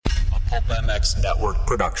Pulp MX Network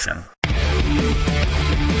production.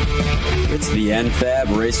 It's the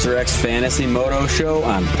NFAB Racer X Fantasy Moto Show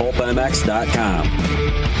on PulpMX.com.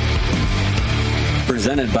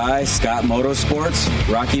 Presented by Scott Motorsports,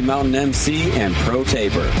 Rocky Mountain MC, and Pro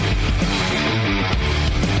Taper.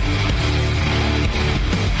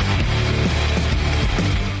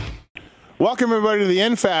 Welcome, everybody, to the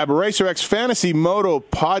NFAB Racer X Fantasy Moto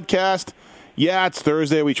podcast. Yeah, it's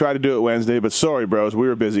Thursday. We tried to do it Wednesday, but sorry, bros. We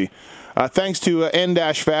were busy. Thanks to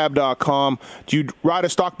n-fab.com. Do you ride a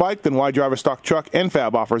stock bike? Then why drive a stock truck?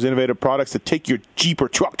 NFAB offers innovative products that take your Jeep or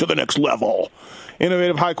truck to the next level.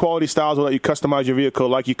 Innovative, high-quality styles will let you customize your vehicle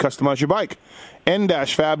like you customize your bike.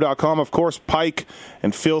 n-fab.com. Of course, Pike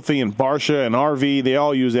and Filthy and Barsha and RV, they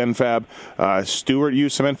all use NFAB. Stewart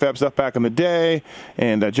used some NFAB stuff back in the day,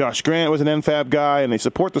 and Josh Grant was an NFAB guy, and they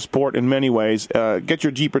support the sport in many ways. Get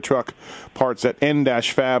your Jeep or truck parts at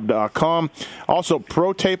n-fab.com. Also,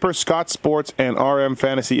 Pro Taper, Scott Sports, and RM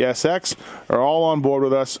Fantasy SX are all on board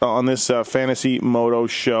with us on this Fantasy Moto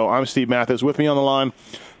show. I'm Steve Mathis. With me on the line,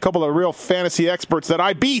 a couple of real fantasy experts that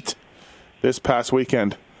I beat this past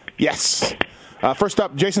weekend. Yes. First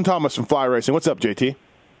up, Jason Thomas from Fly Racing. What's up, JT?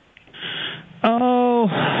 Oh,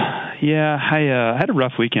 yeah. I had a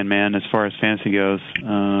rough weekend, man, as far as fantasy goes.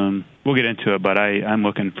 We'll get into it, but I'm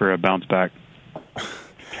looking for a bounce back.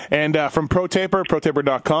 And from Pro Taper,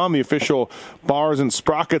 ProTaper.com, the official bars and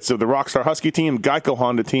sprockets of the Rockstar Husky team, Geico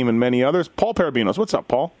Honda team, and many others. Paul Parabinos. What's up,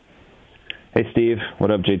 Paul? Hey, Steve. What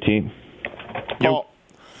up, JT? Paul.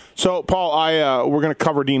 So, Paul, we're going to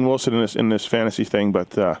cover Dean Wilson in this fantasy thing,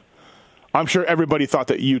 but I'm sure everybody thought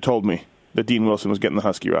that you told me that Dean Wilson was getting the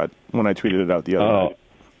Husky ride when I tweeted it out the other night.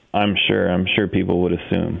 I'm sure people would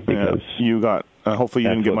assume, because you got. Hopefully, you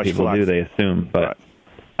didn't get much people flack. Do they assume? But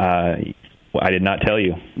right. I did not tell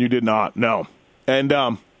you. You did not. No. And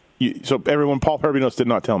so everyone, Paul Parabinos did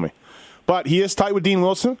not tell me, but he is tight with Dean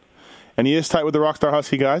Wilson, and he is tight with the Rockstar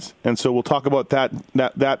Husky guys, and so we'll talk about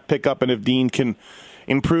that pickup and if Dean can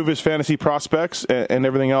improve his fantasy prospects and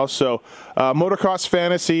everything else. So, Motocross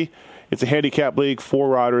Fantasy. It's a handicap league, 4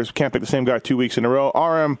 riders. Can't pick the same guy 2 weeks in a row.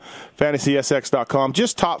 RMFantasySX.com.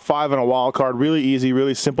 Just top 5 on a wild card. Really easy,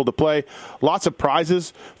 really simple to play. Lots of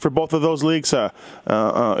prizes for both of those leagues.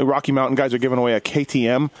 Rocky Mountain guys are giving away a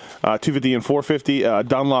KTM, 250 and 450,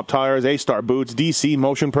 Dunlop tires, A-Star boots, DC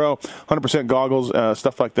Motion Pro, 100% goggles,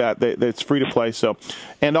 stuff like that. It's free to play. So,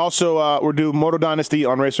 and also we're doing Moto Dynasty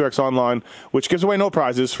on RacerX Online, which gives away no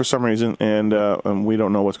prizes for some reason, and we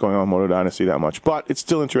don't know what's going on in Moto Dynasty that much, but it's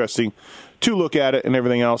still interesting to look at it and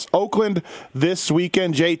everything else. Oakland this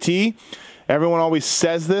weekend, JT. Everyone always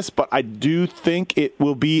says this, but I do think it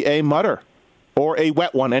will be a mutter or a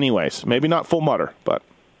wet one anyways. Maybe not full mutter, but.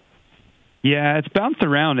 Yeah, it's bounced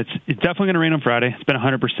around. It's definitely going to rain on Friday. It's been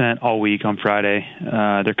 100% all week on Friday.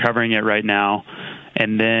 They're covering it right now.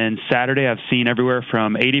 And then Saturday, I've seen everywhere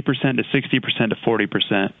from 80% to 60% to 40%.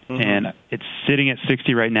 Mm-hmm. And it's sitting at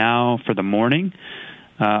 60 right now for the morning.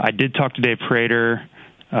 I did talk to Dave Prater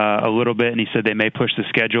a little bit, and he said they may push the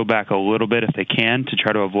schedule back a little bit if they can to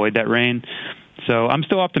try to avoid that rain. So I'm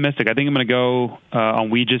still optimistic. I think I'm going to go on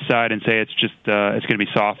Ouija's side and say it's just it's going to be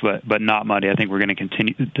soft, but not muddy. I think we're going to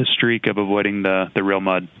continue the streak of avoiding the real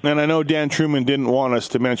mud. And I know Dan Truman didn't want us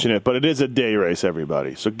to mention it, but it is a day race,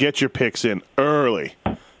 everybody. So get your picks in early.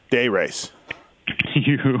 Day race.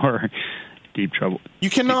 You are deep trouble. You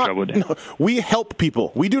cannot. No, we help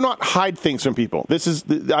people. We do not hide things from people. This is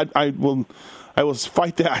I will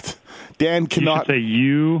fight that. Dan cannot. You say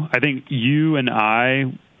you. I think you and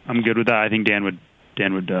I'm good with that. I think Dan would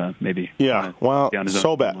maybe. Yeah. Well,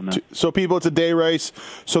 so bad. So people, it's a day race.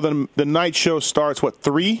 So then the night show starts what,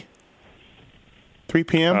 3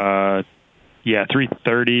 p.m. Yeah,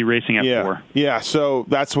 3:30. Racing at 4. Yeah. So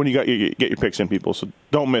that's when you get your picks in, people. So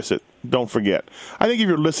don't miss it. Don't forget. I think if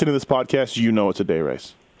you're listening to this podcast, you know it's a day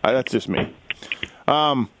race. That's just me.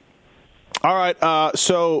 All right.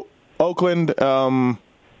 So Oakland,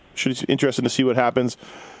 should be interested to see what happens.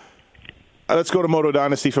 Let's go to Moto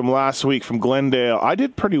Dynasty from last week from Glendale. I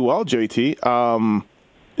did pretty well, JT,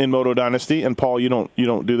 in Moto Dynasty. And Paul, you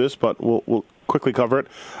don't do this, but we'll quickly cover it.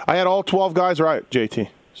 I had all 12 guys right, JT.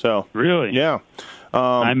 So really, yeah.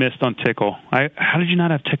 I missed on Tickle. How did you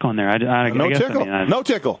not have Tickle on there? No Tickle. No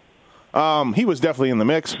Tickle. He was definitely in the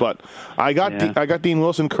mix, but I got Dean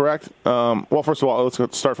Wilson correct. Well, first of all,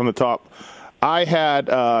 let's start from the top. I had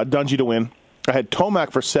Dungey to win. I had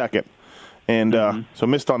Tomac for second, and so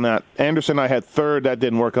missed on that. Anderson I had third. That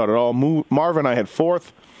didn't work out at all. Marvin I had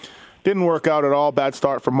fourth. Didn't work out at all. Bad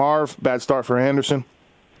start for Marv. Bad start for Anderson.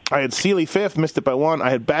 I had Seeley 5th, missed it by 1. I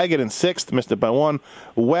had Baggett in 6th, missed it by 1.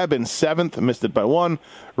 Webb in 7th, missed it by 1.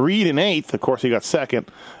 Reed in 8th, of course he got 2nd.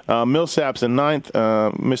 Millsaps in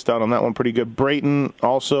 9th, missed out on that one pretty good. Brayton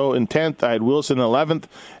also in 10th. I had Wilson in 11th,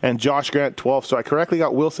 and Josh Grant 12th. So I correctly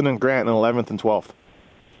got Wilson and Grant in 11th and 12th.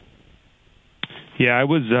 Yeah, I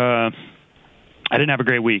didn't have a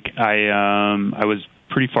great week. I was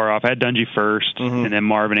pretty far off. I had Dungy first, and then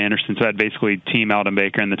Marvin Anderson. So I had basically Team Alden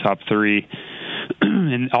Baker in the top 3.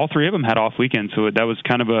 And all 3 of them had off weekends, so that was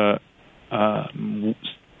kind of a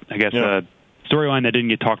storyline that didn't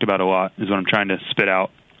get talked about a lot, is what I'm trying to spit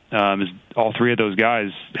out. Is all 3 of those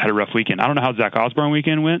guys had a rough weekend. I don't know how Zach Osborne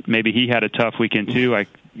weekend went. Maybe he had a tough weekend too.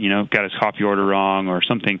 Got his coffee order wrong or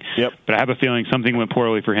something. Yep. But I have a feeling something went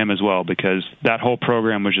poorly for him as well, because that whole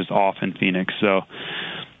program was just off in Phoenix. So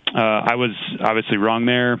I was obviously wrong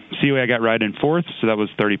there. Seeley I got right in 4th, so that was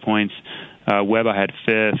 30 points. Webb I had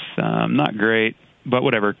 5th. Not great, but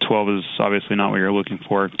whatever. 12 is obviously not what you're looking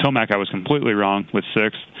for. Tomac I was completely wrong with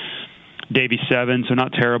 6th. Davey 7, so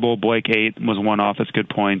not terrible. Blake 8 was 1 off. That's good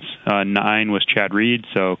points. 9 was Chad Reed,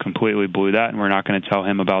 so completely blew that, and we're not going to tell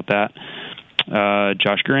him about that.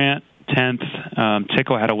 Josh Grant 10th.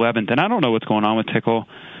 Tickle had 11th, and I don't know what's going on with Tickle.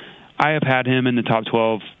 I have had him in the top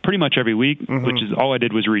 12 pretty much every week, which is all I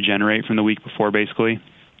did was regenerate from the week before, basically.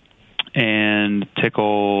 And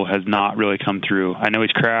Tickle has not really come through. I know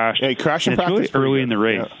he's crashed. Yeah, he crashed in practice. It's really early in the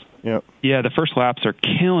race. Yeah, the first laps are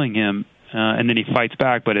killing him, and then he fights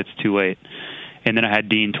back, but it's too late. And then I had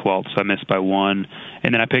Dean 12th, so I missed by 1.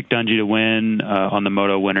 And then I picked Dungy to win on the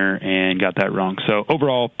Moto winner and got that wrong. So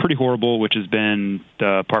overall, pretty horrible, which has been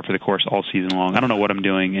the par for the course all season long. I don't know what I'm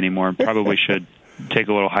doing anymore. Probably should take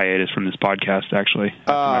a little hiatus from this podcast, actually.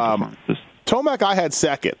 Tomac I had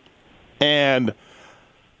 2nd, and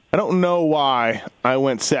I don't know why I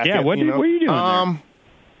went 2nd. Yeah, what were you doing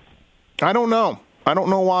there? I don't know. I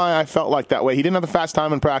don't know why I felt like that way. He didn't have a fast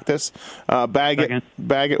time in practice.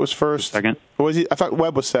 Baggett was first. Second. Was he? I thought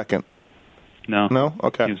Webb was second. No. No?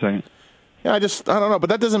 Okay. He was second. Yeah, I don't know.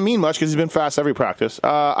 But that doesn't mean much because he's been fast every practice.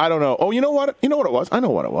 I don't know. Oh, you know what? You know what it was? I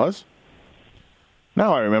know what it was.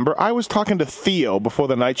 Now I remember. I was talking to Theo before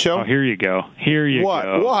the night show. Oh, here you go.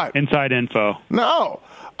 What? Inside info. No.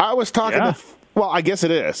 I was talking to... Well, I guess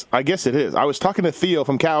it is. I was talking to Theo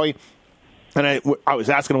from Cowie, and I was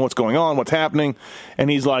asking him what's going on, what's happening, and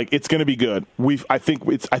he's like, "It's going to be good. I think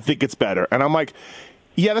it's better." And I'm like,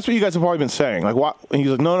 "Yeah, that's what you guys have probably been saying." Like, what? And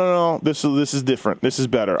he's like, "No. This is different. This is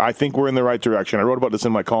better. I think we're in the right direction." I wrote about this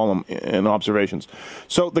in my column in Observations.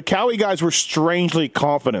 So the Cowie guys were strangely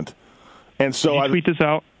confident, and so Did you tweet this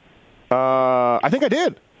out? I think I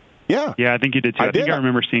did. Yeah. Yeah, I think you did too. I think I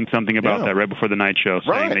remember seeing something about that right before the night show,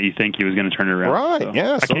 saying that you think he was going to turn it around. Right. So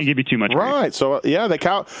Yeah. I can't give you too much. Right. Grief. So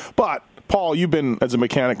but Paul, you've been as a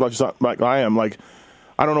mechanic like I am. Like,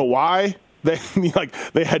 I don't know why they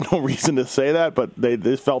had no reason to say that, but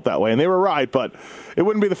they felt that way, and they were right. But it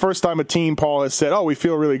wouldn't be the first time a team, Paul, has said, "Oh, we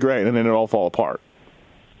feel really great," and then it all fall apart.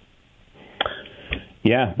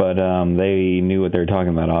 Yeah, but they knew what they were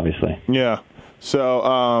talking about, obviously. Yeah. So,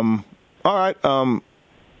 all right.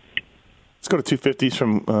 Let's go to 250s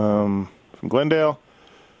from Glendale.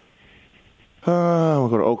 We'll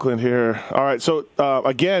go to Oakland here. All right. So,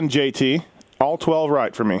 again, JT, all 12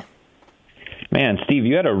 right for me. Man, Steve,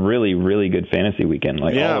 you had a really, really good fantasy weekend, all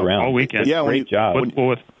around. All weekend. Yeah, great job.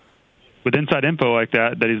 With inside info like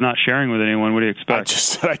that he's not sharing with anyone, what do you expect?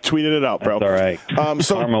 I tweeted it out, bro. That's all right.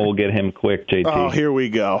 Karma will get him quick, JT. Oh, here we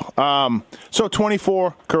go. So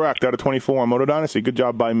 24, correct, out of 24 on Moto Dynasty. Good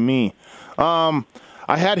job by me.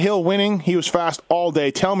 I had Hill winning. He was fast all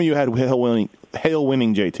day. Tell me you had Hill winning,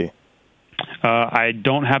 JT. I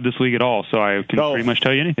don't have this league at all, so I can pretty much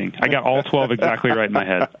tell you anything. I got all 12 exactly right in my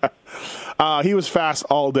head. He was fast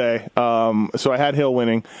all day, so I had Hill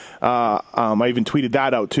winning. I even tweeted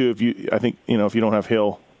that out too. If you don't have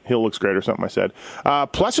Hill looks great or something. I said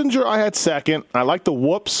Plessinger I had second. I like the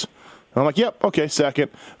whoops. I'm like, yep, okay,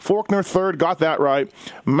 second. Faulkner third, got that right.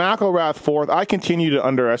 McElrath fourth. I continue to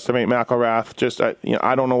underestimate McElrath. Just I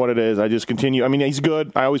don't know what it is. I just continue. I mean, he's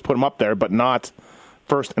good. I always put him up there, but not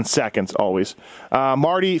first and seconds always.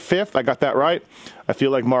 Marty fifth. I got that right. I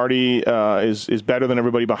feel like Marty is better than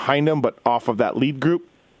everybody behind him, but off of that lead group.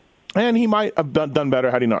 And he might have done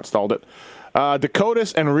better had he not stalled it.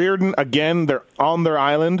 Dakotas and Reardon, again, they're on their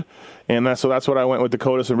island. And so that's what I went with,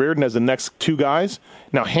 Dakotas and Reardon as the next two guys.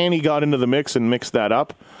 Now, Haney got into the mix and mixed that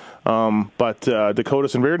up. But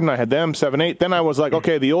Dakotas and Reardon, I had them, 7-8. Then I was like,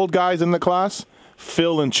 okay, the old guys in the class,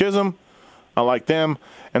 Phil and Chisholm, I like them.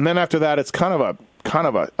 And then after that, it's kind of a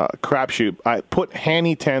crapshoot. I put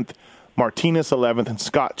Haney 10th, Martinez 11th, and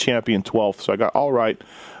Scott Champion 12th. So I got all right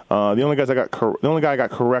The only guy I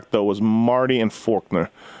got correct though was Marty and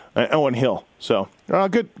Faulkner, and Hill. So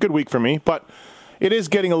good week for me, but it is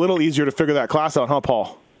getting a little easier to figure that class out, huh,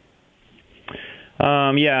 Paul?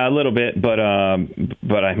 Yeah, a little bit, but I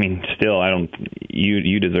mean, still,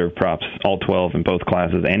 you deserve props, all 12 in both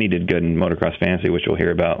classes, and you did good in motocross fantasy, which we'll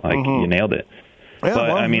hear about. You nailed it. Yeah,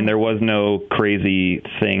 but I mean, there was no crazy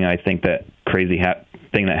thing. I think that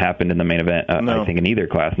thing that happened in the main event. I think in either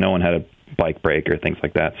class, no one had a bike break or things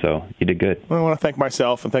like that. So you did good. I want to thank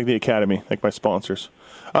myself and thank the Academy, thank my sponsors.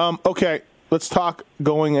 Okay. Let's talk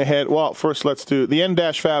going ahead. Well, first let's do the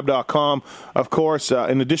n-fab.com. Of course,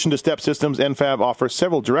 in addition to step systems, NFab offers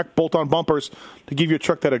several direct bolt-on bumpers to give your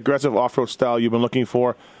truck that aggressive off-road style you've been looking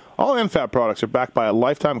for. All NFab products are backed by a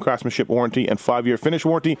lifetime craftsmanship warranty and 5-year finish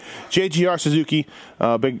warranty. JGR Suzuki,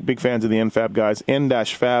 big fans of the NFab guys,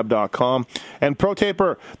 n-fab.com. And Pro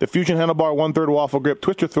Taper, the Fusion Handlebar 1/3 waffle grip,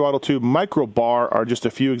 Twister throttle tube, Micro Bar are just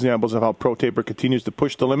a few examples of how Pro Taper continues to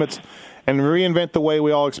push the limits and reinvent the way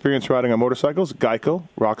we all experience riding on motorcycles. Geico,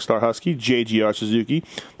 Rockstar Husky, JGR Suzuki,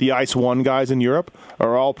 the Ice One guys in Europe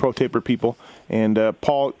are all Pro Taper people. And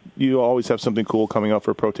Paul, you always have something cool coming up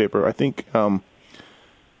for Pro Taper. I think...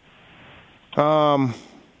 what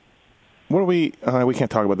do we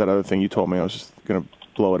can't talk about that other thing you told me. I was just going to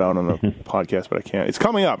blow it out on the podcast, but I can't. It's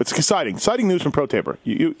coming up. It's exciting news from Pro Taper.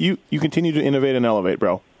 You continue to innovate and elevate,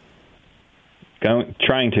 bro.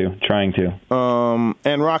 Trying to.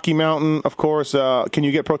 And Rocky Mountain, of course. Can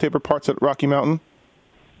you get Pro Taper parts at Rocky Mountain?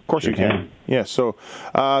 Of course you can. Yeah, so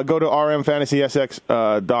go to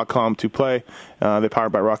rmfantasysx.com to play. They're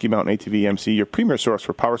powered by Rocky Mountain ATV MC, your premier source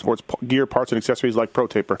for power sports gear, parts, and accessories like Pro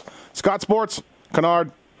Taper. Scott Sports,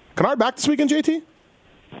 Kennard back this weekend, JT?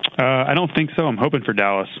 I don't think so. I'm hoping for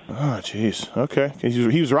Dallas. Oh, jeez. Okay.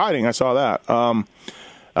 He was riding. I saw that.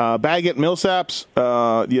 Baggett Millsaps,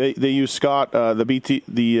 they use Scott,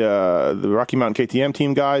 the Rocky Mountain KTM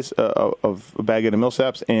team guys of Baggett and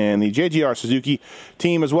Millsaps, and the JGR Suzuki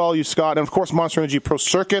team as well use Scott, and of course Monster Energy Pro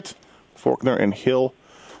Circuit, Faulkner and Hill,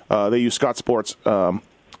 they use Scott Sports. All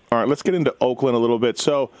right, let's get into Oakland a little bit.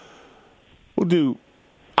 So we'll do.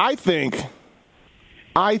 I think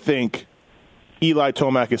Eli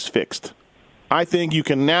Tomac is fixed. I think you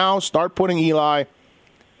can now start putting Eli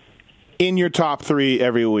in your top 3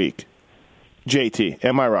 every week. JT,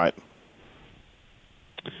 am I right?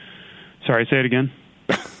 Sorry, say it again.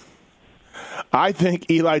 I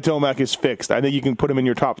think Eli Tomac is fixed. I think you can put him in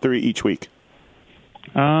your top 3 each week.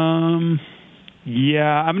 Yeah, I'm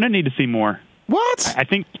going to need to see more. What? I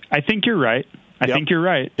think you're right. I think you're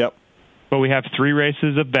right. Yep. But we have 3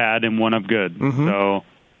 races of bad and 1 of good. Mm-hmm. So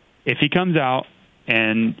if he comes out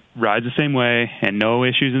and rides the same way and no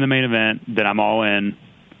issues in the main event, then I'm all in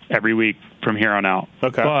every week from here on out.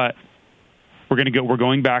 Okay. But we're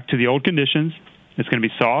going back to the old conditions. It's going to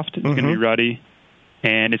be soft, it's going to be ruddy,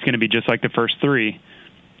 and it's going to be just like the first 3.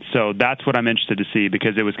 So that's what I'm interested to see,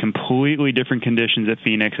 because it was completely different conditions at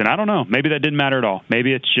Phoenix, and I don't know, maybe that didn't matter at all.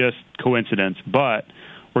 Maybe it's just coincidence, but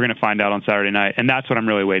we're going to find out on Saturday night, and that's what I'm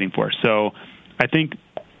really waiting for. So I think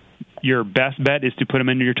your best bet is to put him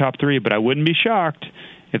into your top 3, but I wouldn't be shocked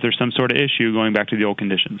if there's some sort of issue going back to the old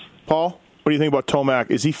conditions. Paul, what do you think about Tomac?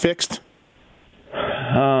 Is he fixed?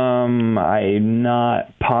 I'm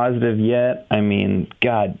not positive yet. I mean,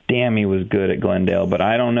 god damn, he was good at Glendale, but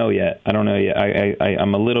I don't know yet.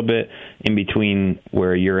 I'm a little bit in between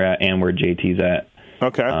where you're at and where JT's at.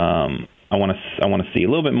 Okay. I want to see a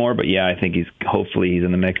little bit more, but yeah, I think hopefully he's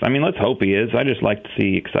in the mix. I mean, let's hope he is. I just like to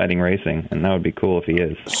see exciting racing, and that would be cool if he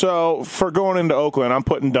is. So for going into Oakland, I'm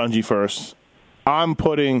putting Dungey first.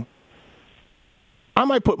 I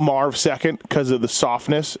might put Marv second because of the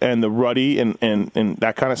softness and the ruddy and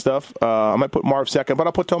that kind of stuff. I might put Marv second, but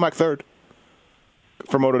I'll put Tomac third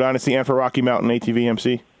for Moto Dynasty and for Rocky Mountain ATV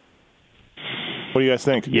MC. What do you guys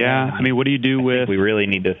think? Yeah, I mean, what do you do with? We really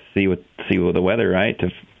need to see with the weather, right?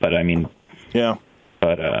 But I mean, yeah.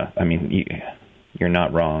 But I mean, you're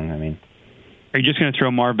not wrong. I mean, are you just going to throw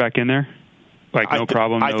Marv back in there? Like no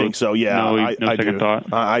problem. I think so. Yeah, no second do.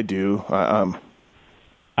 Thought. I do.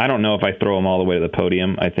 I don't know if I throw him all the way to the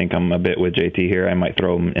podium. I think I'm a bit with JT here. I might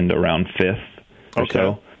throw him into around 5th or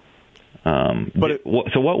so.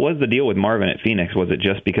 So what was the deal with Marvin at Phoenix? Was it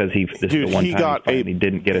just because he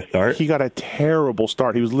didn't get a start? He got a terrible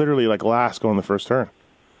start. He was literally like last going the first turn.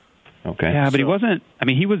 Okay. Yeah, but he wasn't. I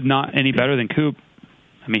mean, he was not any better than Coop.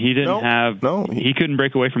 I mean, he didn't he couldn't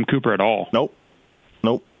break away from Cooper at all. Nope.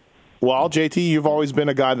 Well, JT, you've always been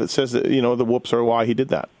a guy that says that the whoops are why he did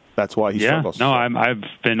that. That's why he struggles. No, I've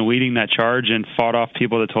been leading that charge and fought off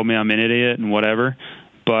people that told me I'm an idiot and whatever.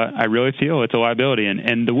 But I really feel it's a liability.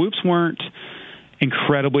 And the whoops weren't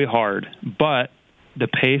incredibly hard, but the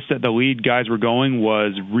pace that the lead guys were going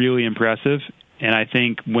was really impressive. And I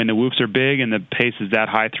think when the whoops are big and the pace is that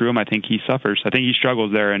high through him, I think he suffers. I think he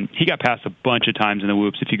struggles there. And he got passed a bunch of times in the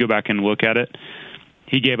whoops. If you go back and look at it,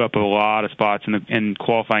 he gave up a lot of spots in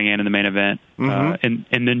qualifying and in the main event. And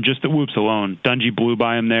then just the whoops alone. Dungey blew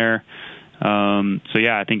by him there. So,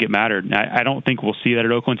 yeah, I think it mattered. I don't think we'll see that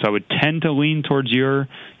at Oakland, so I would tend to lean towards your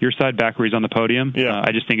side back where he's on the podium. Yeah.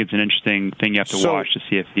 I just think it's an interesting thing you have to watch to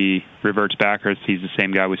see if he reverts back or if he's the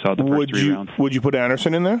same guy we saw the first 3 rounds. Would you put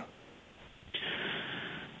Anderson in there?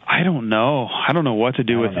 I don't know. I don't know what to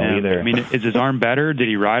do with him. Either. I mean, is his arm better? Did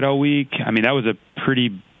he ride all week? I mean, that was a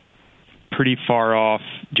pretty far off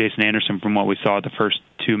Jason Anderson from what we saw at the first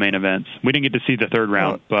 2 main events. We didn't get to see the 3rd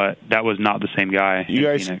round, but that was not the same guy. You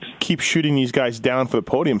guys Phoenix. Keep shooting these guys down for the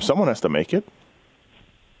podium. Someone has to make it.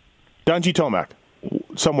 Dungey, Tomac.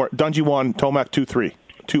 Somewhere. Dungey 1, Tomac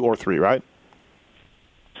 2 or 3, right?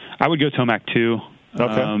 I would go Tomac 2.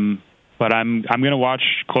 Okay. But I'm going to watch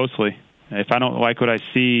closely. If I don't like what I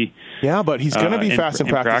see... Yeah, but he's going to be fast in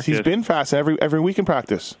practice. He's been fast every week in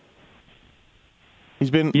practice. He's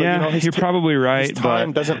been... Yeah, you're probably right. His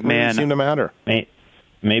time doesn't really seem to matter.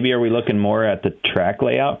 Maybe are we looking more at the track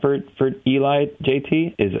layout for Eli,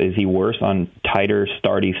 JT? Is he worse on tighter,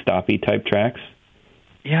 starty, stoppy type tracks?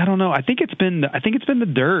 Yeah, I don't know. I think it's been the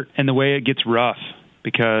dirt and the way it gets rough,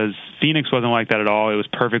 because Phoenix wasn't like that at all. It was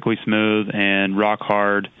perfectly smooth and rock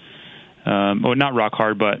hard. Well, not rock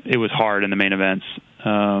hard, but it was hard in the main events.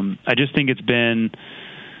 I just think it's been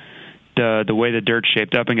the way the dirt's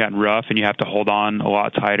shaped up and gotten rough, and you have to hold on a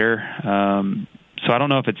lot tighter. So I don't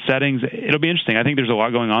know if it's settings. It'll be interesting. I think there's a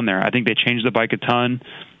lot going on there. I think they changed the bike a ton.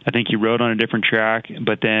 I think he rode on a different track,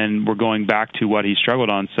 but then we're going back to what he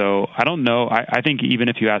struggled on. So I don't know. I think even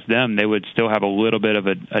if you ask them, they would still have a little bit of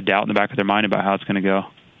a doubt in the back of their mind about how it's going to go.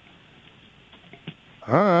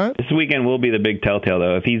 All right. This weekend will be the big telltale,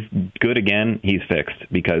 though. If he's good again, he's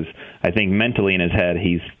fixed, because I think mentally in his head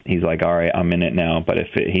he's like, all right, I'm in it now. But if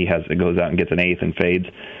it goes out and gets an 8th and fades,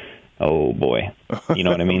 oh boy, you know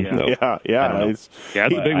what I mean? Yeah. It's a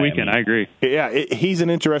big weekend. I agree. Yeah, he's an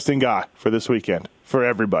interesting guy for this weekend for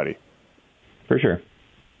everybody, for sure.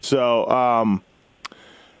 So,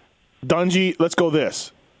 Dungey, let's go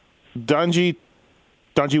this. Dungey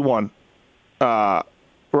 1.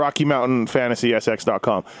 Rocky Mountain Fantasy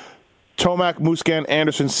SX.com. Tomac, Musquin,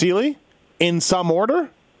 Anderson, Seeley in some order.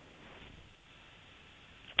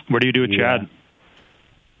 What do you do with Chad?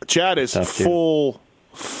 Chad is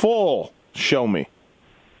full show me.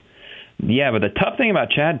 Yeah, but the tough thing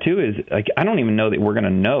about Chad too is, like, I don't even know that we're gonna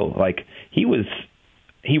know. Like, he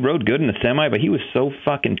rode good in the semi, but he was so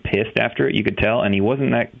fucking pissed after it, you could tell, and he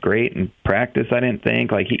wasn't that great in practice, I didn't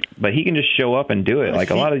think. But he can just show up and do it.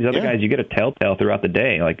 Like a lot of these other guys, you get a telltale throughout the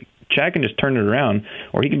day. Like, Chad can just turn it around,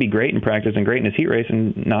 or he can be great in practice and great in his heat race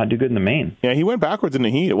and not do good in the main. Yeah, he went backwards in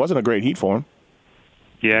the heat. It wasn't a great heat for him.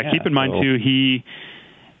 Yeah, keep in mind too,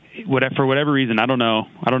 for whatever reason, I don't know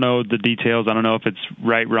the details. I don't know if it's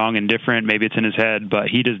right, wrong, and different. Maybe it's in his head, but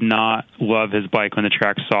he does not love his bike when the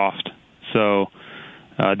track's soft. So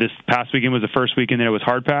this past weekend was the first weekend that it was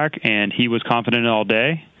hard pack, and he was confident all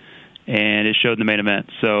day, and it showed in the main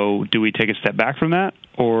event. So do we take a step back from that,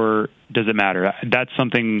 or does it matter? That's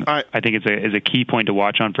something I think is a key point to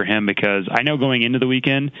watch on for him, because I know going into the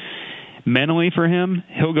weekend, mentally for him,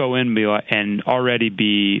 he'll go in and already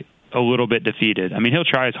be a little bit defeated. I mean, he'll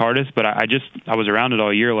try his hardest, but I was around it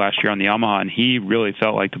all year last year on the Yamaha, and he really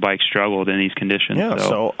felt like the bike struggled in these conditions. Yeah,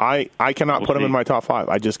 so I cannot put him in my top 5.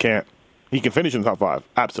 I just can't. He can finish in the top 5,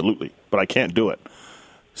 absolutely, but I can't do it.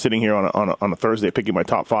 Sitting here on a Thursday picking my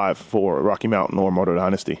top 5 for Rocky Mountain or Moto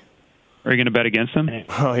Dynasty. Are you going to bet against him?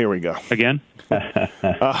 Oh, here we go. Again?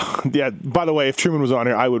 Yeah, by the way, if Truman was on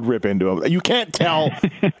here, I would rip into him. You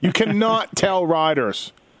cannot tell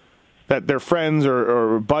riders that their friends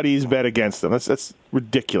or buddies bet against them. That's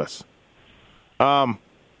ridiculous. All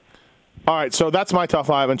right, so that's my top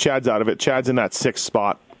 5, and Chad's out of it. Chad's in that 6th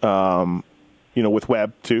spot, with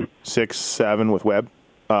Webb, too. 6, 7 with Webb.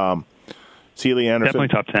 Seeley, Anderson. Definitely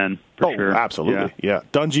top 10, for sure. Absolutely, yeah.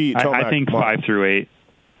 Dungey, Tomac. I think 5 through 8.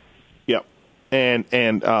 Yep.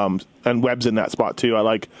 And Webb's in that spot, too. I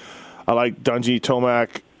like Dungey,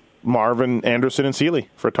 Tomac, Marvin, Anderson, and Seeley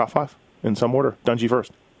for a top 5 in some order. Dungey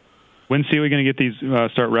first. When's Seeley going to get these?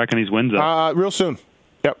 Start racking these wins up? Real soon.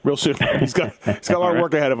 Yep, real soon. He's got a lot of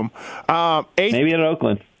work ahead of him. Maybe at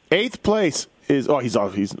Oakland. 8th place is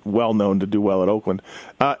he's well known to do well at Oakland.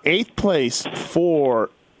 8th place for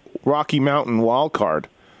Rocky Mountain wild card.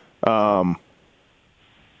 Last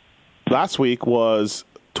week was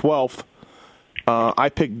 12th. I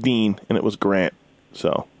picked Dean, and it was Grant.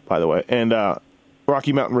 So, by the way, and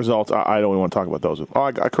Rocky Mountain results, I don't even want to talk about those. Oh,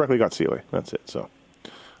 I correctly got Sealy. That's it. So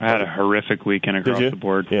I had a horrific weekend across the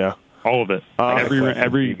board. Yeah. All of it.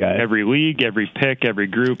 Every league, every pick, every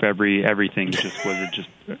group, everything just was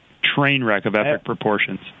a train wreck of epic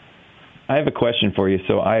proportions. I have a question for you.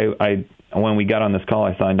 So I when we got on this call,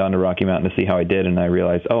 I signed on to Rocky Mountain to see how I did, and I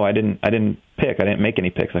realized, I didn't pick. I didn't make any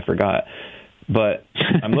picks. I forgot. But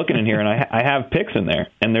I'm looking in here, and I have picks in there,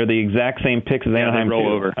 and they're the exact same picks as Anaheim. They roll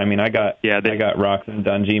too. over. I mean, I got Roxon,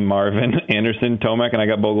 Dungy, Marvin, Anderson, Tomac, and I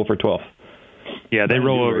got Bogle for 12th. Yeah, they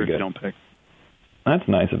roll over if you don't pick. That's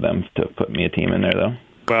nice of them to put me a team in there, though.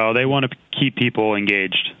 Well, they want to keep people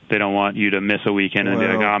engaged. They don't want you to miss a weekend and be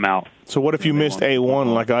like, I'm out. So what if you missed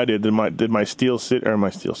A1 like I did? Did my steal sit or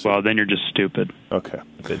my steal sit? Well, then you're just stupid. Okay.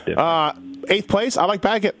 A bit different. 8th place, I like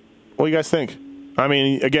Baggett. What do you guys think? I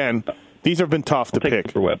mean, again, these have been tough to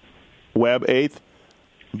pick. For Webb. Webb 8th,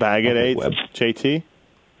 Baggett 8th, Webb. JT?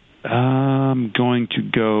 I'm going to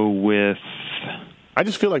go with... I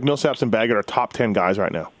just feel like Millsaps and Baggett are top 10 guys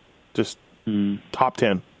right now. Just top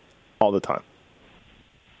 10 all the time.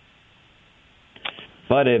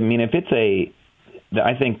 But, I mean, if it's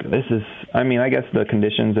I think this is, I guess the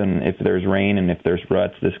conditions, and if there's rain and if there's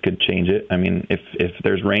ruts, this could change it. I mean, if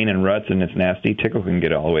there's rain and ruts and it's nasty, Tickle can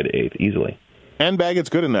get all the way to 8th easily. And Baggett's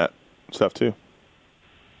good in that stuff, too.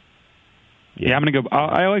 Yeah, I'm going to go.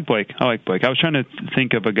 I like Blake. I was trying to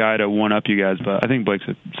think of a guy to one-up you guys, but I think Blake's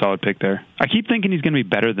a solid pick there. I keep thinking he's going to be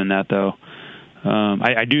better than that, though.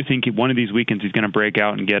 I do think one of these weekends he's going to break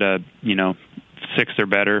out and get a, 6th or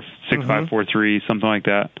better, 6, 5, 4, 3, something like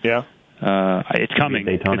that. Yeah. It's coming.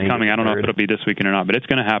 It's coming. I don't know if it'll be this weekend or not, but it's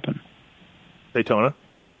going to happen. Daytona?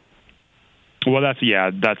 Well, that's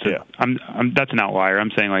an outlier.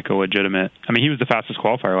 I'm saying like a legitimate. I mean, he was the fastest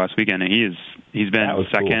qualifier last weekend, and he's been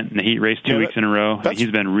second in the heat race 2 weeks in a row.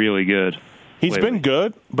 He's been really good. He's been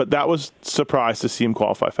good, but that was surprised to see him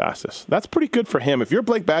qualify fastest. That's pretty good for him. If you're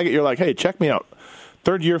Blake Baggett, you're like, hey, check me out.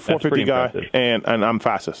 3rd year, 450 guy, and I'm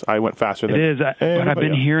fastest. I went faster than it is. But I've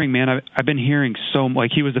been hearing, man, I've been hearing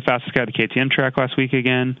like he was the fastest guy at the KTM track last week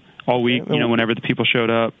again, all week, whenever the people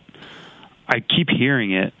showed up. I keep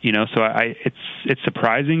hearing it, so it's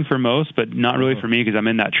surprising for most, but not really for me because I'm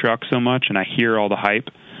in that truck so much and I hear all the hype.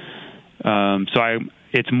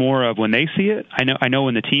 It's more of when they see it. I know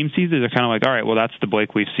when the team sees it, they're kind of like, all right, well, that's the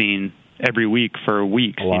Blake we've seen every week for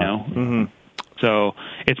weeks, Mm-hmm. So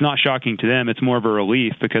it's not shocking to them. It's more of a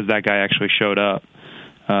relief because that guy actually showed up.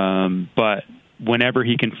 But whenever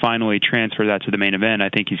he can finally transfer that to the main event, I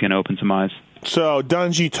think he's going to open some eyes. So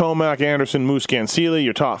Dungy, Tomac, Anderson, Musquin, Sealy,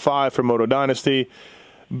 your top 5 for Moto Dynasty.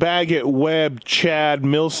 Baggett, Webb, Chad,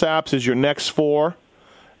 Millsaps is your next 4.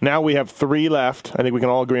 Now we have 3 left. I think we can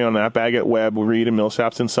all agree on that. Baggett, Webb, Reed, and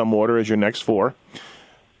Millsaps in some order is your next 4.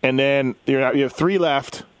 And then you have 3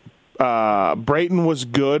 left. Brayton was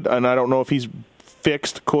good, and I don't know if he's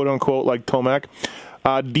fixed, quote-unquote, like Tomac.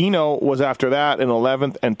 Dino was after that in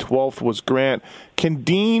 11th, and 12th was Grant. Can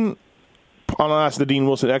Dean, I'll ask the Dean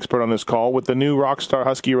Wilson expert on this call, with the new Rockstar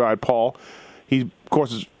Husky ride, Paul, he, of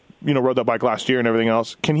course, rode that bike last year and everything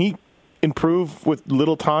else. Can he improve with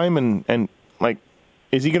little time and like,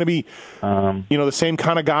 is he going to be, the same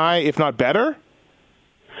kind of guy, if not better?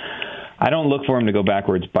 I don't look for him to go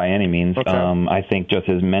backwards by any means. Okay. I think just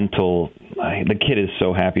his mental, the kid is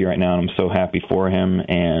so happy right now, and I'm so happy for him.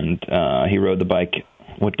 And he rode the bike.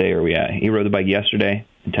 What day are we at? He rode the bike yesterday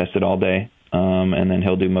and tested all day, and then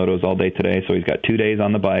he'll do motos all day today. So he's got 2 days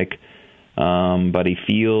on the bike, but he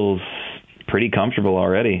feels pretty comfortable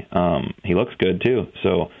already. He looks good too.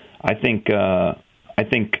 So I think the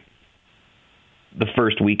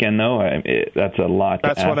first weekend though, that's a lot.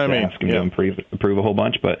 That's what I mean. Ask him to improve a whole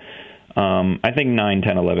bunch, but. I think 9,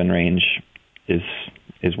 10, 11 range is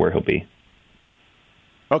where he'll be.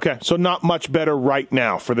 Okay, so not much better right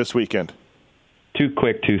now for this weekend. Too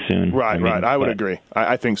quick, too soon. Right. I would agree.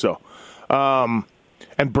 I think so. And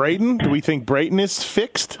Brayton, do we think Brayton is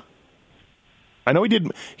fixed? I know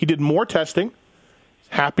he did more testing,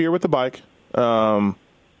 happier with the bike, and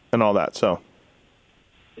all that. So,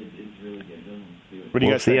 what do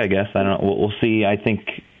you guys think? I guess I don't know. We'll see. I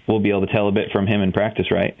think. We'll be able to tell a bit from him in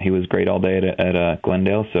practice, right? He was great all day at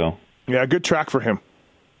Glendale, so yeah, good track for him.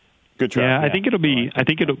 Good track. Yeah, I think it'll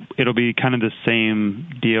be kind of the same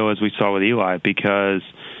deal as we saw with Eli because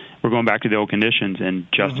we're going back to the old conditions, and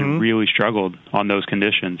Justin really struggled on those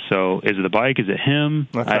conditions. So is it the bike? Is it him?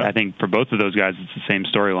 Okay. I think for both of those guys, it's the same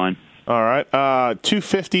storyline. All right,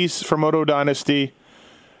 250s for Moto Dynasty.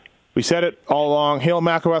 We said it all along. Hale,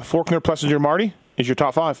 McElrath, Faulkner, Plessinger, Marty is your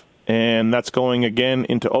top 5. And that's going again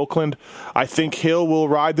into Oakland. I think Hill will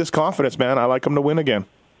ride this confidence, man. I like him to win again.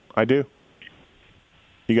 I do.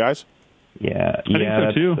 You guys? Yeah, I think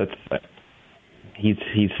so too.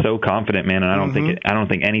 He's so confident, man, and I don't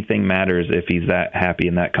think anything matters if he's that happy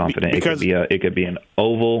and that confident. Because it could be an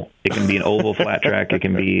oval, flat track. It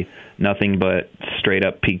can be nothing but straight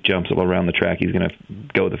up peak jumps all around the track. He's going to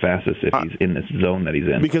go the fastest if he's in this zone that he's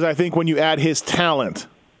in. Because I think when you add his talent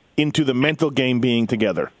into the mental game being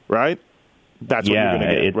together, right? That's what you're going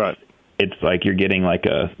to get. Right. It's like you're getting like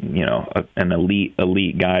an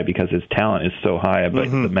elite guy because his talent is so high,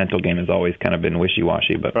 but the mental game has always kind of been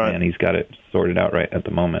wishy-washy. But man, he's got it sorted out right at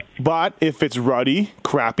the moment. But if it's ruddy,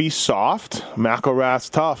 crappy, soft,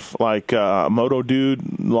 McElrath's tough. Like Moto dude,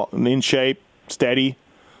 in shape, steady.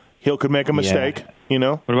 Hill could make a mistake. You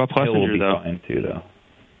know. What about Plessinger Hill will be though? Fine too, though.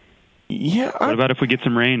 Yeah. What about if we get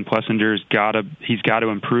some rain? Plessinger's he's got to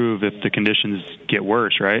improve if the conditions get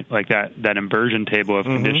worse, right? Like that inversion table of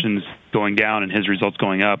conditions going down and his results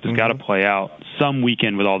going up has got to play out some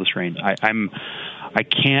weekend with all this rain. I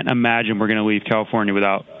can't imagine we're going to leave California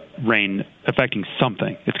without rain affecting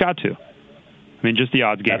something. It's got to. I mean, just the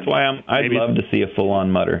odds game. That's why I'd love to see a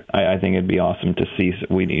full-on mutter. I think it'd be awesome to see.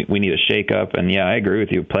 We need a shake-up, and yeah, I agree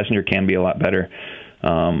with you. Plessinger can be a lot better.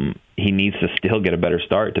 He needs to still get a better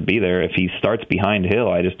start to be there. If he starts behind Hill,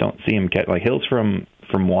 I just don't see him catch. Like Hill's from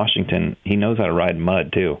Washington. He knows how to ride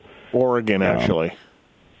mud too. Oregon, actually.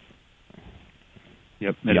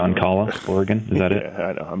 Yep. Yoncalla, Oregon. Is that it? Yeah,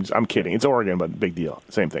 I know. I'm kidding. It's Oregon, but big deal.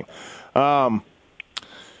 Same thing. And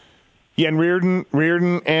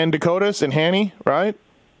Reardon and Dakotas and Hanny, right?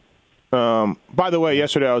 By the way,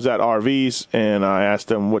 yesterday I was at RVs and I asked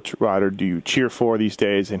him which rider do you cheer for these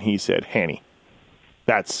days, and he said Hanny.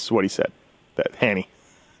 That's what he said. That Hanny.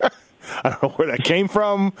 I don't know where that came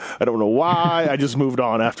from. I don't know why. I just moved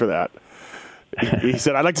on after that. He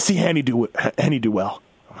said, "I'd like to see Hanny do well."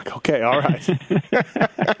 I'm like, okay, all right. You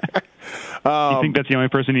think that's the only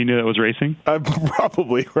person you knew that was racing?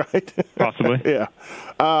 Probably, right? Possibly. Yeah.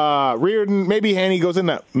 Reardon, maybe Hanny goes in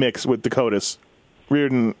that mix with Dakotas.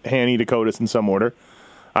 Reardon, Hanny, Dakotas in some order.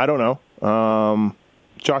 I don't know.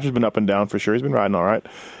 Josh has been up and down for sure. He's been riding all right.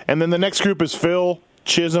 And then the next group is Phil,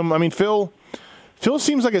 Chisholm. I mean, Phil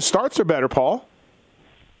seems like his starts are better, Paul.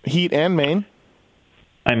 Heat and main.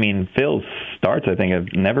 I mean, Phil's starts, I think,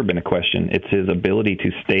 have never been a question. It's his ability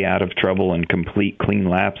to stay out of trouble and complete clean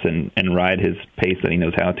laps and ride his pace that he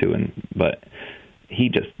knows how to. But he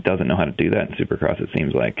just doesn't know how to do that in Supercross, it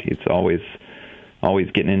seems like. It's always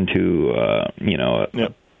getting into,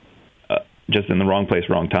 just in the wrong place,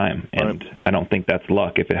 wrong time. And I don't think that's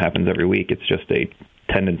luck if it happens every week. It's just a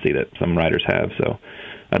tendency that some riders have. So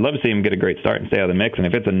I'd love to see him get a great start and stay out of the mix. And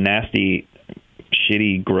if it's a nasty,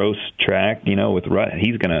 shitty, gross track, with rut,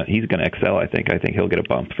 he's gonna excel. I think he'll get a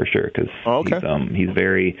bump for sure because he's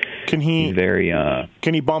very. Can he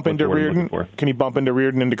bump into Reardon? Can he bump into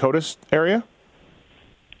Reardon in Dakota's area?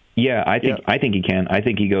 Yeah, I think he can. I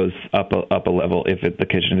think he goes up a level if the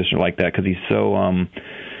conditions are like that because he's so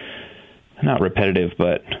not repetitive,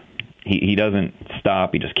 but he doesn't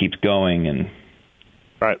stop. He just keeps going and.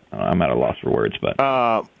 Right. I'm at a loss for words,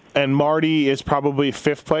 but. And Marty is probably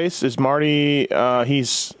fifth place. Is Marty?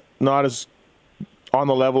 He's not as on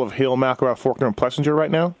the level of Hill, McElrath, Faulkner, and Plessinger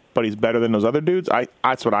right now, but he's better than those other dudes.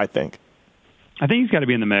 That's what I think. I think he's got to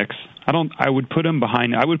be in the mix. I would put him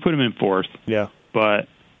behind. I would put him in fourth. Yeah. But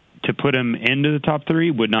to put him into the top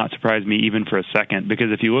three would not surprise me even for a second,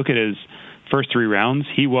 because if you look at his first three rounds,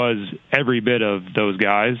 he was every bit of those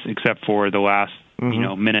guys except for the last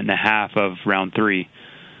minute and a half of round three.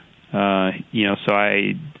 So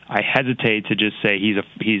I hesitate to just say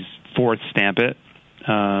he's fourth, stamp it.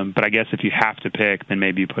 But I guess if you have to pick, then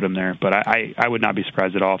maybe you put him there. But I would not be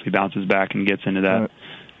surprised at all if he bounces back and gets into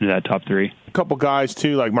that top three. A couple guys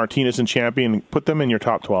too, like Martinez and Champion, put them in your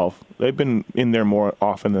top 12. They've been in there more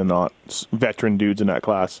often than not. Veteran dudes in that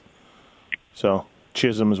class. So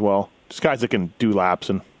Chisholm as well. Just guys that can do laps,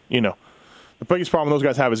 and the biggest problem those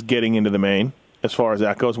guys have is getting into the main. As far as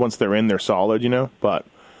that goes, once they're in, they're solid. But.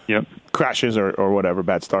 Yep. Crashes or whatever,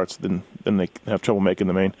 bad starts, then they have trouble making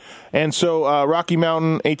the main. And so Rocky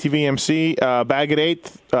Mountain, ATV MC, bag at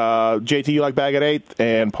 8th. JT, you like bag at 8th?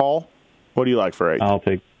 And Paul, what do you like for 8th?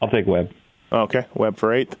 I'll take Webb. Okay, Webb for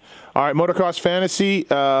 8th. All right, Motocross Fantasy,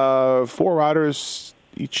 4 riders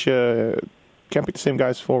each. Can't pick the same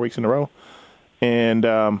guys 4 weeks in a row. And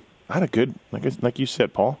I had a good, like you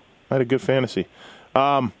said, Paul, I had a good fantasy.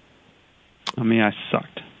 I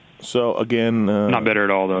sucked. So again, not better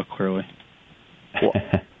at all though. Clearly, well,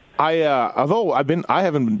 although I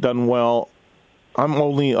haven't done well. I'm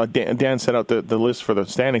only Dan set out the list for the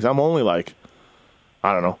standings. I'm only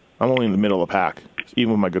I'm only in the middle of the pack,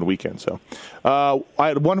 even with my good weekend. So I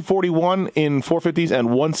had 141 in 450s and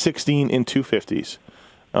 116 in 250s.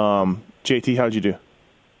 JT, how'd you do?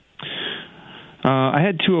 I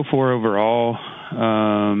had 204 overall.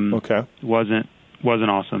 Okay. Wasn't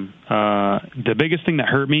awesome. The biggest thing that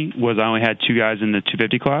hurt me was I only had 2 guys in the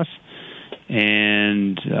 250 class,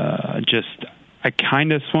 and I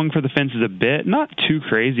kind of swung for the fences a bit. Not too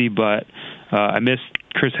crazy, but I missed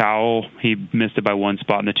Chris Howell. He missed it by 1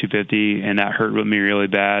 spot in the 250, and that hurt me really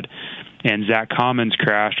bad. And Zach Commons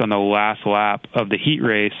crashed on the last lap of the heat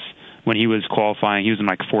race when he was qualifying. He was in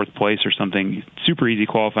like 4th place or something. Super easy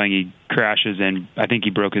qualifying. He crashes, and I think he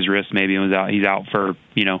broke his wrist maybe and was out. He's out for,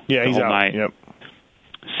 the whole night. Yep.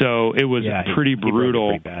 So it was pretty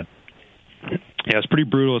brutal. He pretty bad. Yeah, it was pretty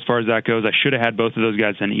brutal as far as that goes. I should have had both of those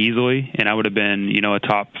guys in easily, and I would have been, a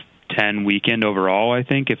top 10 weekend overall, I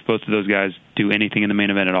think, if both of those guys do anything in the main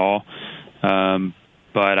event at all.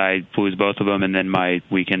 But I lose both of them, and then my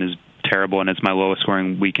weekend is terrible, and it's my lowest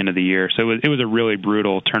scoring weekend of the year. So it was a really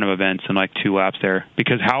brutal turn of events in like 2 laps there,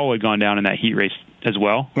 because Howell had gone down in that heat race as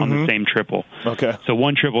well on the same triple. Okay. So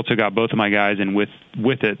one triple took out both of my guys, and with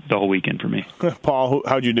it the whole weekend for me. Paul,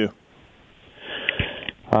 how'd you do?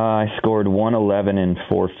 I scored 111 in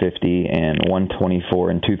 450 and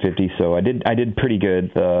 124 in 250, so I did pretty good.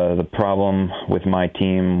 The problem with my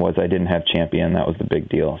team was I didn't have Champion. That was the big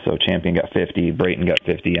deal. So Champion got 50, Brayton got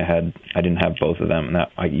 50. I didn't have both of them,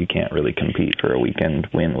 and you can't really compete for a weekend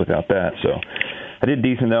win without that. So I did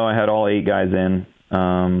decent though. I had all 8 guys in.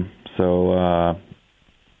 I'm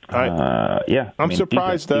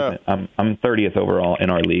surprised. Decent. I'm 30th overall in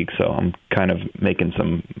our league, so I'm kind of making a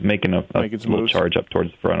little moves. charge up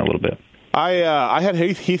towards the front a little bit. I had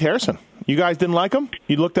Heath Harrison. You guys didn't like him?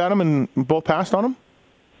 You looked at him and both passed on him?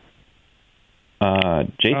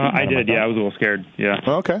 Jason, I did. Yeah, I was a little scared. Yeah.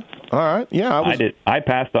 Okay. All right. Yeah, I did. I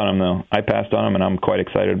passed on him though. And I'm quite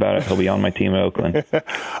excited about it. He'll be on my team at Oakland.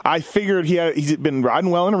 I figured he's been riding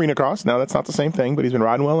well in Arena Cross. Now that's not the same thing, but he's been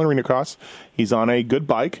riding well in Arena Cross. He's on a good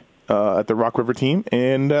bike at the Rock River team,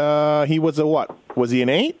 and he was a what? Was he an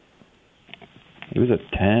 8? He was a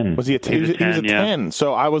 10. Was he a 10? He was a 10.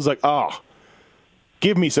 So I was like,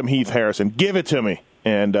 give me some Heath Harrison. Give it to me.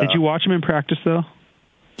 And did you watch him in practice though?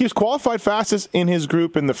 He was qualified fastest in his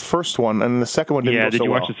group in the first one, and the second one didn't go so well. Yeah, did you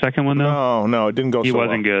watch the second one, though? No, it didn't go so well. He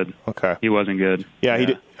wasn't good. Okay. He wasn't good. Yeah, he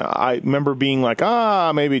did. I remember being like,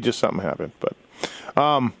 maybe just something happened. But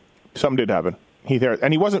something did happen.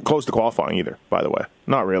 And he wasn't close to qualifying either, by the way.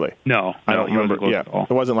 Not really. No, I don't remember. Yeah,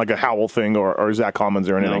 it wasn't like a Howell thing or Zach Commons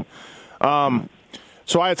or anything. No.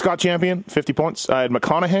 So I had Scott Champion, 50 points. I had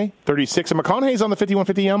McConaughey, 36. And McConaughey's on the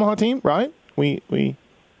 5150 Yamaha team, right?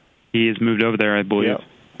 He has moved over there, I believe. Yeah.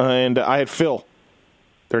 And I had Phil,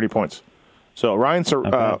 30 points. So Ryan,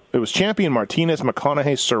 it was Champion, Martinez,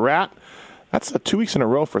 McConaughey, Surratt. That's 2 weeks in a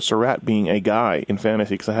row for Surratt being a guy in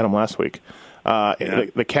fantasy because I had him last week.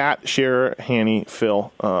 The Cat, Scherer, Haney,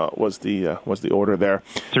 Phil was the order there.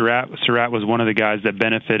 Surratt was one of the guys that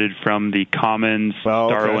benefited from the Commons,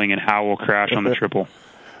 Starling, and Howell crash on the triple.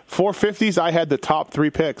 450s, I had the top 3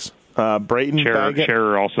 picks. Brayton, Baggett.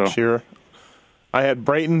 Scherer also. Scherer. I had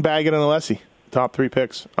Brayton, Baggett, and Alessi. Top 3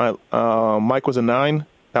 picks. Mike was a 9.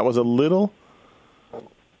 I was a little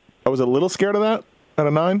scared of that at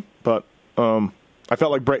a 9, but I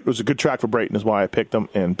felt like Brayton was a good track for Brayton, is why I picked him.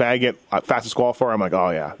 And Baggett, fastest qualifier, I'm like,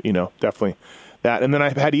 definitely that. And then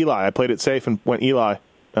I had Eli. I played it safe and went Eli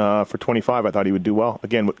for 25. I thought he would do well.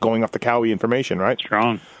 Again, going off the Cowie information, right?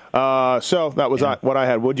 Strong. So that was what I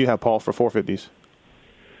had. What did you have, Paul, for 450s?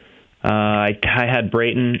 I had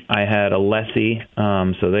Brayton. I had Alessi.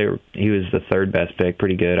 He was the 3rd best pick.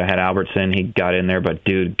 Pretty good. I had Albertson. He got in there, but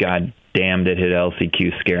dude, god damn, did his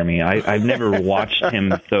LCQ scare me. I've never watched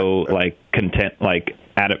him so content.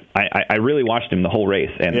 I really watched him the whole race,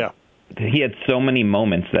 and he had so many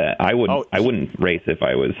moments that I wouldn't race if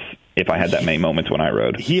I had that many moments when I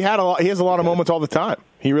rode. He has a lot of moments all the time.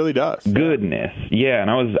 He really does. Goodness, yeah.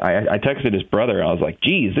 And I texted his brother. I was like,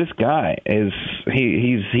 "Geez, this guy he's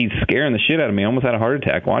scaring the shit out of me. I almost had a heart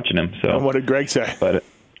attack watching him." So, and what did Greg say? But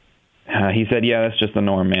he said, "Yeah, that's just the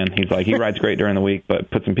norm, man." He's like, he rides great during the week,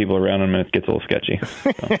 but put some people around him and it gets a little sketchy.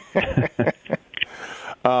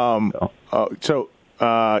 So.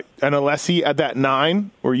 And Alessi at that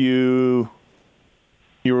 9, were you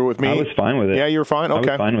were with me? I was fine with it. Yeah, you were fine?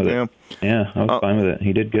 Okay. I was fine with it. Yeah, I was fine with it.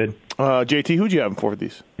 He did good. JT, who'd you have for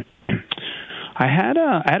these? I had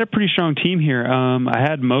a pretty strong team here. I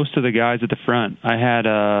had most of the guys at the front. I had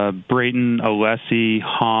Brayton, Alessi,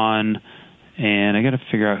 Hahn, and I got to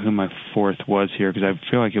figure out who my 4th was here because I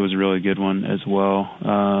feel like it was a really good one as well.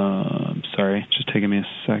 I'm sorry, just taking me a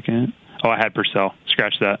second. Oh, I had Purcell.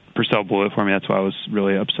 Scratch that. Purcell blew it for me. That's why I was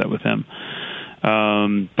really upset with him.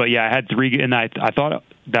 But yeah, I had 3, and I thought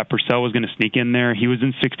that Purcell was going to sneak in there. He was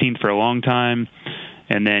in 16th for a long time,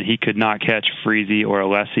 and then he could not catch Freezy or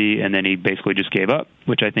Alessi, and then he basically just gave up,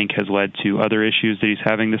 which I think has led to other issues that he's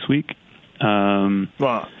having this week.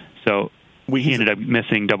 So he ended up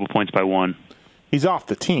missing double points by 1. He's off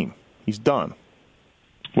the team. He's done.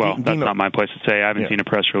 Well, that's not my place to say. I haven't seen a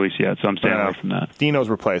press release yet, so I'm staying away from that. Dino's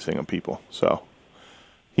replacing him, people. So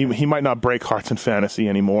he might not break hearts in fantasy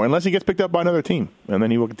anymore unless he gets picked up by another team, and then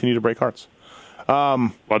he will continue to break hearts.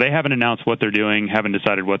 Well, they haven't announced what they're doing, haven't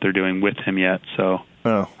decided what they're doing with him yet. So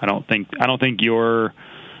I don't think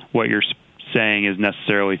what you're saying is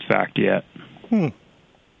necessarily fact yet.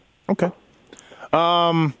 Okay.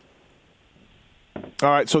 All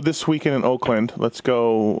right, so this weekend in Oakland, let's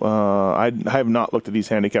go. I have not looked at these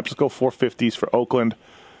handicaps. Let's go 450s for Oakland.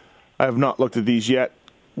 I have not looked at these yet.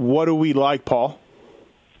 What do we like, Paul?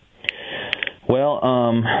 Well,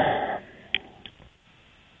 I'm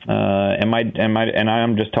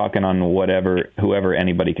just talking on whoever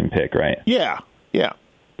anybody can pick, right? Yeah.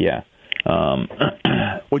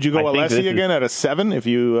 Would you go Alessi again at a 7 if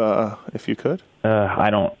you could? I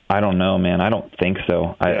don't know, man. I don't think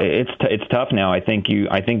so. It's tough now. I think you're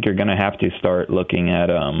going to have to start looking at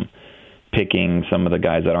picking some of the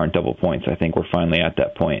guys that aren't double points. I think we're finally at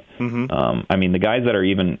that point. I mean, the guys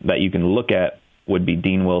that you can look at would be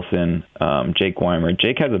Dean Wilson, Jake Weimer.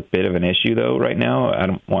 Jake has a bit of an issue though right now. I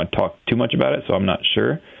don't want to talk too much about it, so I'm not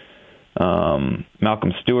sure.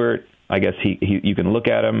 Malcolm Stewart, I guess you can look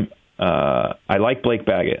at him. I like Blake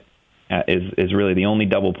Baggett. Is really the only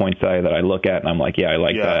double point guy that I look at, and I'm like, I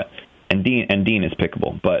like that. And Dean is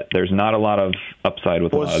pickable, but there's not a lot of upside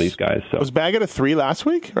with a lot of these guys. So was Baggett a 3 last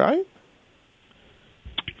week, right?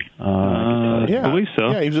 I believe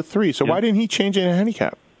so. Yeah, he was a 3. So why didn't he change in a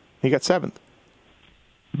handicap? He got 7th.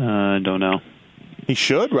 Don't know. He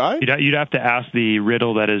should, right? You'd have to ask the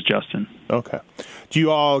riddle that is Justin. Okay. Do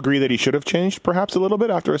you all agree that he should have changed perhaps a little bit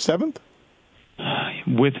after a 7th?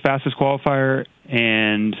 With fastest qualifier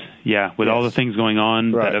and, with all the things going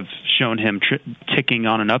on that have shown him ticking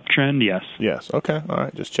on an uptrend, yes. Yes, okay. All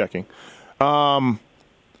right, just checking. All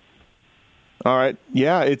right,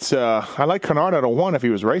 it's I like Kennard at a 1 if he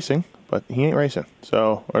was racing, but he ain't racing.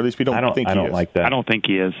 So, or at least we don't think he is. I don't like that. I don't think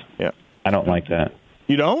he is. Yeah. I don't like that.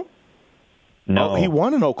 You don't? No. Oh, he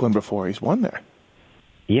won in Oakland before. He's won there.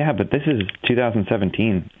 Yeah, but this is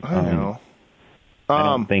 2017. I know. I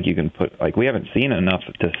don't think you can put, we haven't seen enough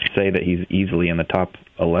to say that he's easily in the top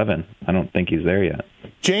 11. I don't think he's there yet.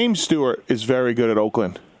 James Stewart is very good at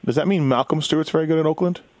Oakland. Does that mean Malcolm Stewart's very good at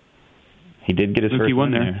Oakland? He did get his first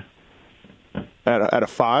win there. At a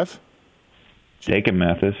 5? Jacob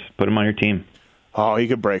Mathis, put him on your team. Oh, he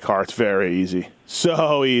could break hearts very easy.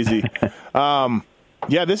 So easy.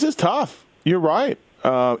 This is tough. You're right.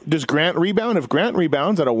 Does Grant rebound? If Grant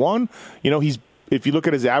rebounds at a 1, if you look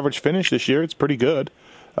at his average finish this year, it's pretty good.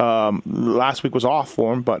 Last week was off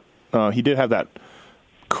for him, but he did have that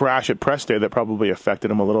crash at press day that probably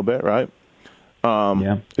affected him a little bit, right?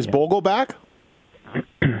 Is Bogle back?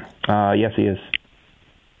 Yes, he is.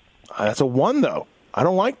 That's a 1, though. I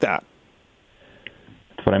don't like that.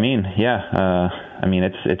 That's what I mean. Yeah.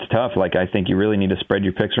 It's tough. I think you really need to spread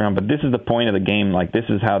your picks around. But this is the point of the game. This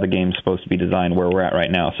is how the game's supposed to be designed where we're at right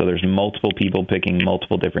now. So there's multiple people picking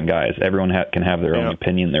multiple different guys. Everyone can have their own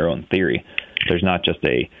opinion, their own theory. There's not just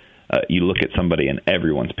you look at somebody and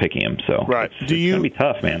everyone's picking him. So it's going to be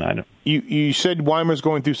tough, man. You said Weimer's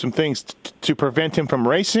going through some things to prevent him from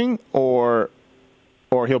racing, or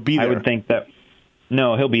he'll be there? I would think that.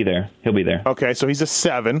 No, he'll be there. He'll be there. Okay, so he's a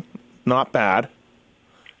 7. Not bad.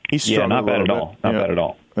 He's struggled not bad a at little all. bit. Not bad at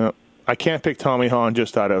all. Yeah. I can't pick Tommy Hahn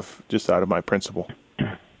just out of my principle.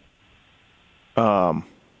 What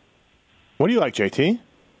do you like, JT?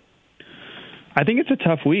 I think it's a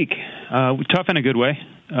tough week. Tough in a good way.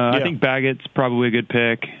 I think Baggett's probably a good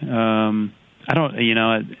pick. A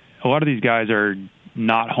lot of these guys are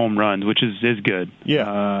not home runs, which is good.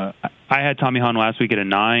 Yeah. I had Tommy Hahn last week at a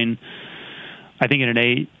 9. I think at an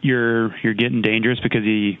 8, you're getting dangerous because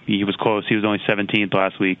he was close. He was only 17th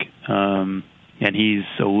last week, and he's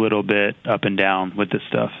a little bit up and down with this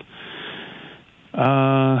stuff.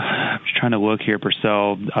 I'm just trying to look here.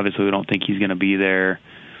 Purcell, obviously, we don't think he's going to be there.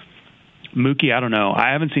 Mookie, I don't know.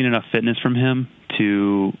 I haven't seen enough fitness from him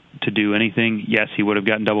to do anything. Yes, he would have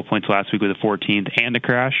gotten double points last week with a 14th and a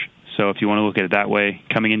crash. So if you want to look at it that way,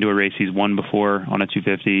 coming into a race he's won before on a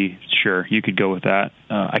 250, sure, you could go with that.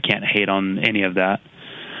 I can't hate on any of that.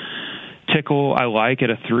 Tickle, I like at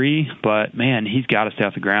a 3, but, man, he's got to stay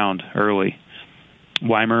off the ground early.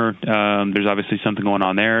 Weimer, there's obviously something going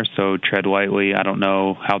on there, so tread lightly. I don't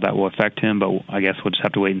know how that will affect him, but I guess we'll just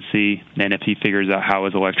have to wait and see. And if he figures out how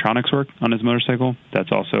his electronics work on his motorcycle,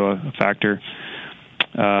 that's also a factor.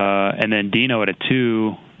 And then Dino at a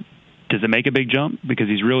 2, does it make a big jump? Because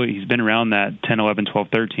he's been around that 10, 11, 12,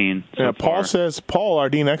 13 so Paul far. Paul, our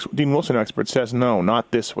Dean Wilson expert, says no,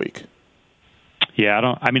 not this week.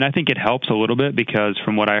 Yeah, I think it helps a little bit because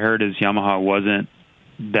from what I heard is Yamaha wasn't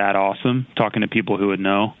that awesome, talking to people who would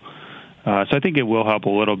know. So I think it will help a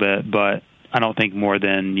little bit, but I don't think more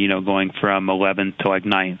than, going from 11th to like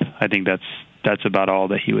 9th. I think that's about all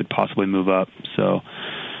that he would possibly move up. So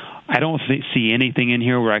I don't see anything in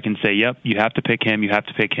here where I can say, yep, you have to pick him,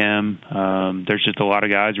 There's just a lot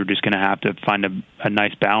of guys who are just going to have to find a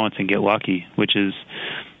nice balance and get lucky, which is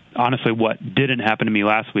honestly what didn't happen to me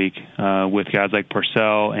last week with guys like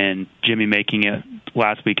Purcell and Jimmy making it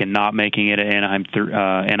last week and not making it at Anaheim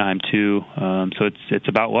 2. So it's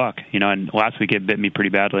about luck, and last week it bit me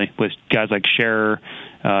pretty badly with guys like Scherer,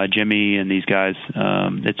 Jimmy, and these guys.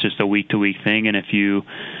 It's just a week-to-week thing, and if you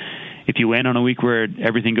land on a week where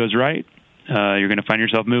everything goes right, you're going to find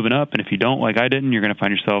yourself moving up. And if you don't, like I didn't, you're going to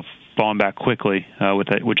find yourself falling back quickly,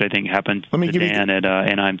 which I think happened to Dan at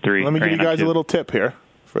Anaheim 3. Let me give you guys 2. a little tip here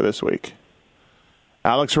for this week.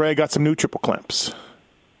 Alex Ray got some new triple clamps.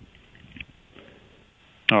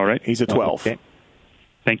 All right. He's a 12. Okay.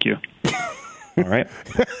 Thank you. All right.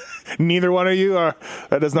 Neither one of you are.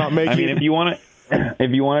 That does not make you. I mean, if you want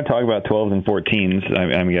to talk about 12s and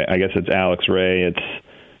 14s, I guess it's Alex Ray,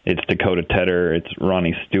 it's Dakota Tedder, it's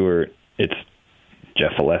Ronnie Stewart, it's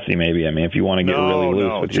Jeff Alessi maybe. I mean, if you want to get really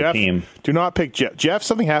loose with your team. Do not pick Jeff. Jeff,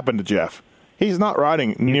 something happened to Jeff. He's not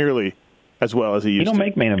riding nearly as well as he used to. He don't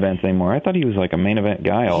make main events anymore. I thought he was like a main event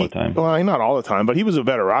guy all the time. Well, not all the time, but he was a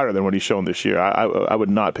better rider than what he's shown this year. I would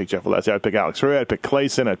not pick Jeff Alessi. I'd pick Alex Ray. I'd pick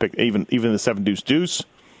Clayson. I'd pick even the 7 Deuce.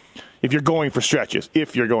 If you're going for stretches.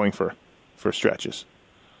 For stretches.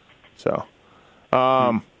 So,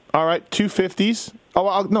 all right, 250s.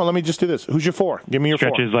 Oh, no, let me just do this. Who's your 4? Give me your 4.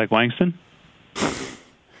 Stretches like Langston?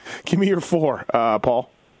 Give me your 4, Paul,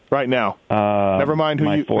 right now. Never mind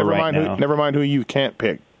who you can't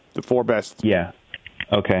pick. The 4 best. Yeah.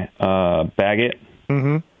 Okay. Baggett.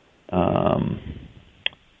 Mm-hmm.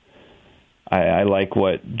 I like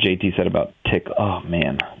what JT said about Tick. Oh,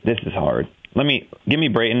 man, this is hard. Give me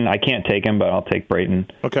Brayton. I can't take him, but I'll take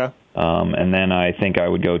Brayton. Okay. And then I think I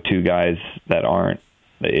would go 2 guys that aren't,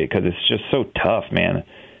 because it's just so tough, man.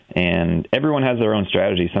 And everyone has their own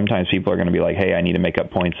strategy. Sometimes people are going to be like, hey, I need to make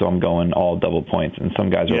up points, so I'm going all double points. And some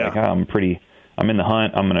guys are like, I'm in the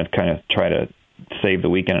hunt. I'm going to kind of try to save the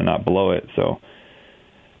weekend and not blow it. So,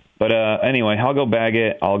 but anyway, I'll go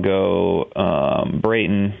Baggett. I'll go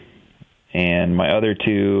Brayton. And my other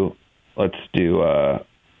 2, let's do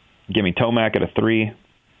give me Tomac at a 3.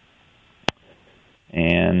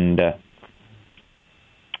 And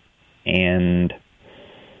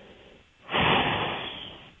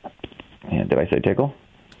did I say Tickle?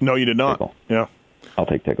 No, you did not. Tickle. Yeah. I'll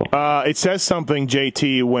take Tickle. It says something,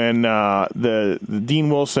 JT, when the Dean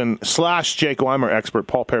Wilson / Jake Weimer expert,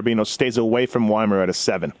 Paul Perabino, stays away from Weimer at a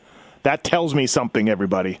 7. That tells me something,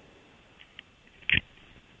 everybody.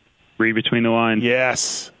 Read between the lines.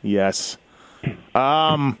 Yes. Yeah,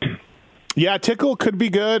 Tickle could be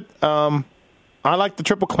good. I like the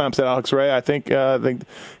triple clamps at Alex Ray. I think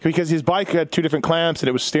because his bike had 2 different clamps and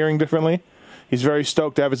it was steering differently. He's very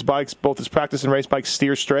stoked to have his bikes, both his practice and race bikes,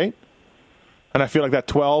 steer straight. And I feel like that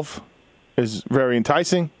 12 is very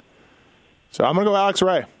enticing. So I'm going to go Alex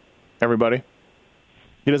Ray, everybody.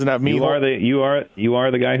 He doesn't have me. You are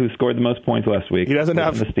the guy who scored the most points last week. He doesn't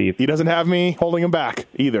have me holding him back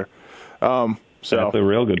either. So that's a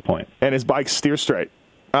real good point. And his bikes steer straight.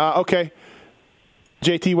 Okay.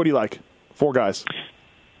 JT, what do you like? 4 guys.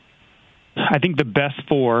 I think the best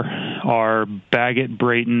 4 are Baggett,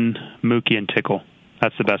 Brayton, Mookie, and Tickle.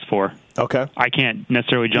 That's the best 4. Okay. I can't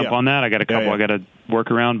necessarily jump on that. I got a couple I got to work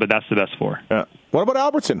around, but that's the best 4. Yeah. What about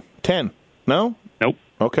Albertson? 10? No? Nope.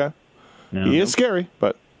 Okay. No, he is scary,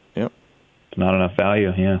 but yeah. It's not enough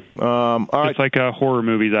value, yeah. All right. It's like horror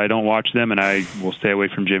movies. I don't watch them, and I will stay away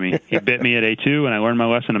from Jimmy. He bit me at A2, and I learned my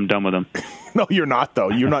lesson. I'm done with him. No, you're not, though.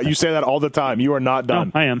 You're not. You say that all the time. You are not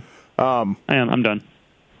done. No, I am. I'm done.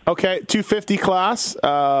 Okay, 250 class.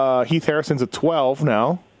 Heath Harrison's a 12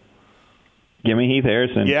 now. Give me Heath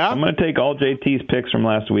Harrison. Yeah? I'm going to take all JT's picks from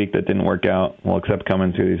last week that didn't work out. Well, except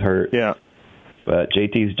Cummins, who he's hurt. Yeah. But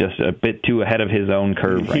JT's just a bit too ahead of his own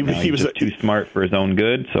curve right now. He's just too smart for his own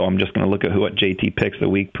good. So I'm just going to look at what JT picks the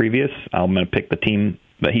week previous. I'm going to pick the team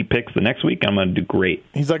that he picks the next week. I'm going to do great.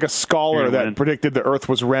 He's like a scholar that predicted the Earth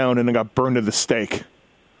was round and then got burned to the stake.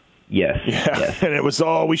 Yes. Yeah, yes. and it was,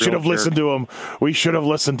 we should have listened to him. We should have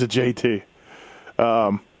listened to JT.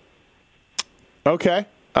 Okay.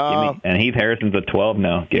 And Heath Harrison's a 12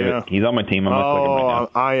 now. He's on my team. I'm not clicking right now.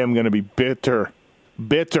 I am going to be bitter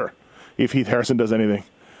if Heath Harrison does anything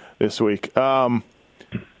this week. All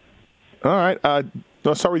right.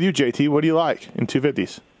 Let's start with you, JT. What do you like in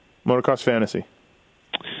 250s? Motocross Fantasy.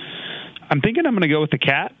 I'm thinking I'm going to go with the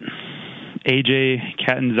Cat, AJ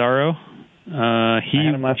Catanzaro.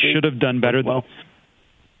 He should have done better.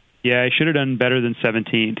 Yeah, he should have done better than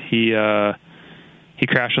 17th. He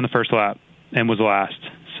crashed on the first lap and was last.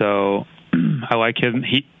 So I like him.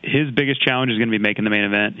 His biggest challenge is going to be making the main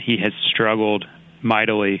event. He has struggled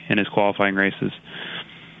mightily in his qualifying races.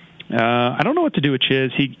 I don't know what to do with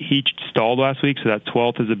Chiz. He stalled last week, so that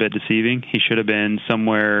 12th is a bit deceiving. He should have been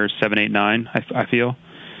somewhere 7, 8, 9, I feel.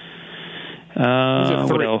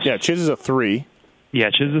 What else? Yeah, Chiz is a 3. Yeah,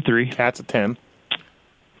 Chiz is a 3. Cat's a 10.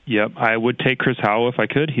 Yep, I would take Chris Howell if I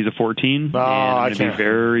could. He's a 14, and I'm going to be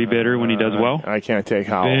very bitter when he does well. I can't take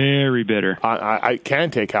Howell. Very bitter. I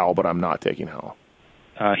can take Howell, but I'm not taking Howell.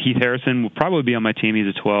 Heath Harrison will probably be on my team. He's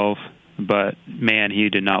a 12, but, man, he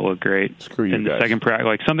did not look great. Screw you in guys. The second practice,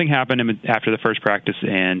 like something happened after the first practice,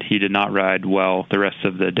 and he did not ride well the rest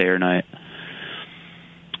of the day or night.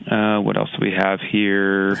 What else do we have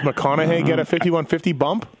here? Does McConaughey get a 5150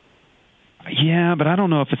 bump? Yeah, but I don't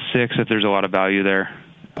know if it's 6, if there's a lot of value there.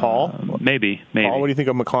 Paul? Maybe. Paul, what do you think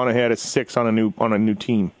of McConaughey at a 6 on a new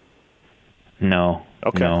team? No.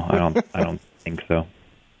 Okay. No, I don't think so.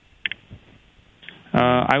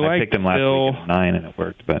 I picked him last Phil. week at 9 and it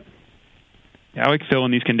worked, but I like Phil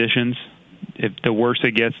in these conditions. If the worse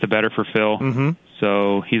it gets, the better for Phil. Mm-hmm.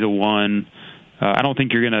 So he's a 1. I don't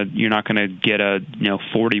think you're not gonna get a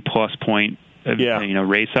 40+ point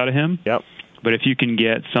race out of him. Yep. But if you can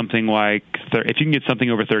get something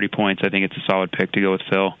over 30 points, I think it's a solid pick to go with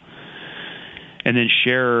Phil. And then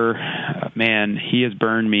Scherer, man, he has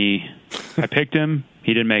burned me. I picked him,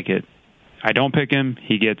 he didn't make it. I don't pick him,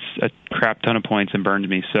 he gets a crap ton of points and burns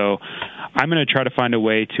me. So I'm going to try to find a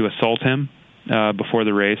way to assault him before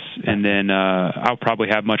the race, and then I'll probably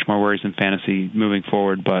have much more worries in fantasy moving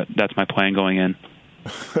forward, but that's my plan going in.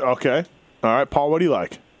 Okay. All right, Paul, what do you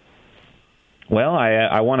like? Well,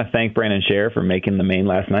 I want to thank Brandon Scherer for making the main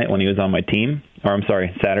last night when he was on my team. Or, I'm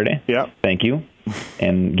sorry, Saturday. Yeah. Thank you.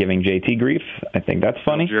 And giving JT grief. I think that's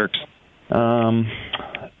funny. Jerks. You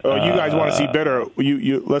guys want to see better.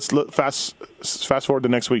 Let's fast forward to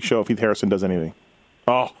next week's show if Heath Harrison does anything.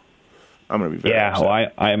 Oh, I'm going to be very upset. Well,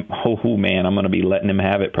 I'm going to be letting him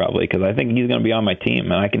have it probably because I think he's going to be on my team,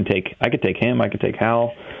 and I could take him, I could take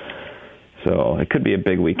Hal. So it could be a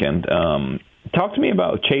big weekend. Talk to me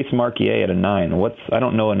about Chase Marquier at a 9. I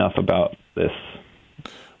don't know enough about this.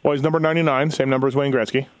 Well, he's number 99, same number as Wayne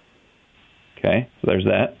Gretzky. Okay, so there's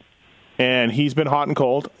that. And he's been hot and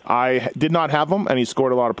cold. I did not have him, and he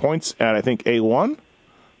scored a lot of points at, I think, A1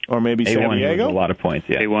 or maybe San Diego. A lot of points,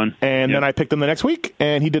 yeah. A1. And then I picked him the next week,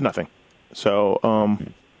 and he did nothing. So,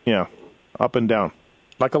 up and down.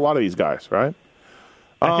 Like a lot of these guys, right?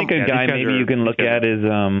 I think a guy maybe you can look at is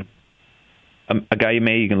you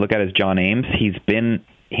can look at is John Ames. He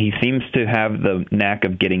seems to have the knack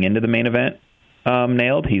of getting into the main event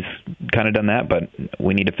nailed. He's kind of done that, but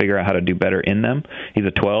we need to figure out how to do better in them. He's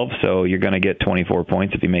a 12, so you're going to get 24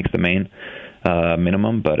 points if he makes the main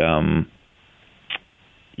minimum. But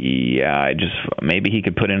maybe he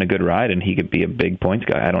could put in a good ride and he could be a big points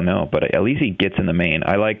guy. I don't know, but at least he gets in the main.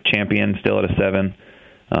 I like Champion still at a 7.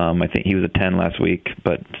 I think he was a 10 last week,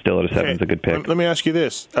 but still at a 7 is a good pick. Let me ask you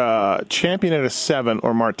this. Champion at a 7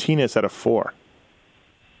 or Martinez at a 4?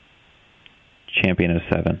 Champion at a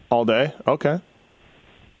 7. All day? Okay.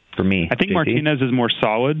 For me. I think JT? Martinez is more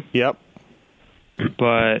solid. Yep.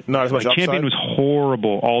 But not as much upside. Champion was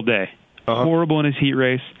horrible all day. Uh-huh. Horrible in his heat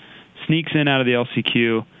race. Sneaks in out of the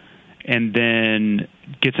LCQ and then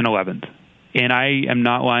gets an 11th. And I am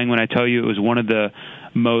not lying when I tell you it was one of the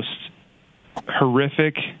most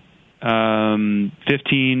horrific 15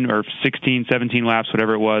 or 16, 17 laps,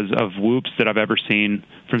 whatever it was, of whoops that I've ever seen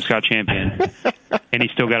from Scott Champion. And he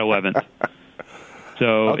still got 11th.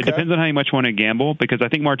 So It depends on how much you want to gamble, because I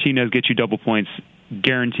think Martinez gets you double points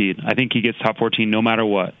guaranteed. I think he gets top 14 no matter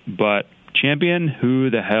what. But Champion, who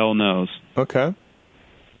the hell knows? Okay.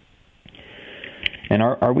 And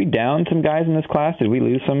are we down some guys in this class? Did we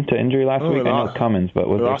lose some to injury last week? I know Cummins, but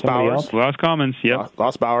was there somebody else? Lost Cummins, yep.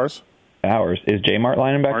 Lost Bowers. Bowers. Is J Mart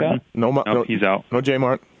lining back up? No, he's out. No J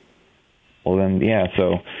Mart. Well, then, yeah.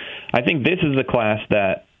 So I think this is a class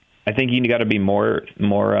that I think you got to be more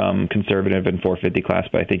conservative in 450 class,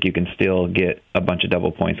 but I think you can still get a bunch of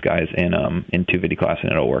double points guys in 250 class,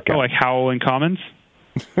 and it'll work out. Like Howell and Commons?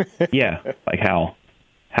 Yeah, like Hal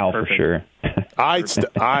for sure.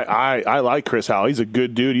 I like Chris Howell. He's a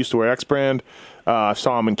good dude. He used to wear X Brand. I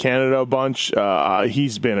saw him in Canada a bunch.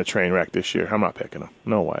 He's been a train wreck this year. I'm not picking him.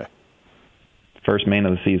 No way. First main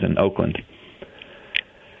of the season, Oakland.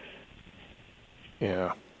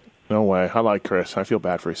 Yeah. No way. I like Chris. I feel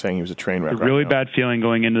bad for saying he was a train wreck. A really bad feeling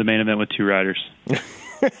going into the main event with 2 riders.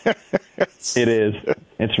 It is.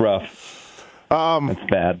 It's rough. It's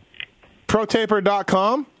bad.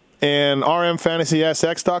 ProTaper.com and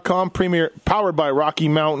RMFantasySX.com, premier, powered by Rocky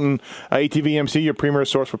Mountain ATV MC, your premier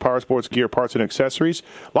source for power sports gear, parts, and accessories.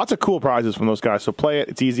 Lots of cool prizes from those guys, so play it.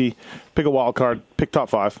 It's easy. Pick a wild card. Pick top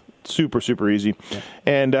 5. Super, super easy. Yeah.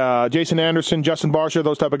 And Jason Anderson, Justin Barsha,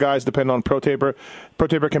 those type of guys depend on ProTaper.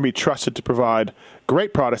 ProTaper can be trusted to provide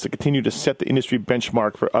great products that continue to set the industry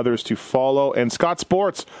benchmark for others to follow. And Scott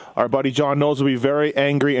Sports, our buddy John knows, will be very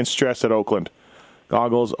angry and stressed at Oakland.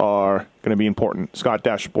 Goggles are going to be important.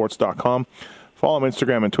 Scott-sports.com. Follow him on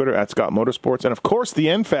Instagram and Twitter at Scott Motorsports. And, of course, the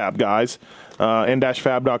NFAB guys,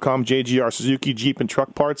 n-fab.com, JGR, Suzuki, Jeep, and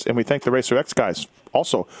truck parts. And we thank the Racer X guys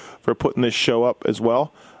also for putting this show up as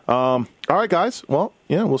well. All right, guys. Well,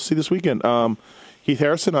 yeah, we'll see this weekend. Heath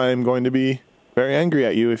Harrison, I am going to be very angry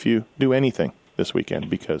at you if you do anything this weekend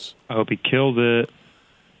because I hope he kills it.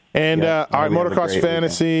 And all right, Motocross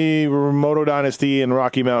Fantasy, Moto Dynasty, and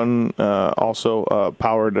Rocky Mountain also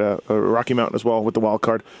powered Rocky Mountain as well with the wild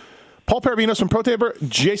card. Paul Parabinos from ProTaper,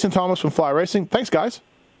 Jason Thomas from Fly Racing. Thanks, guys.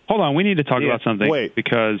 Hold on, we need to talk about something. Wait,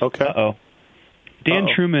 because Dan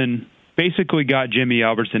Truman basically got Jimmy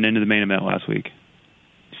Albertson into the main event last week.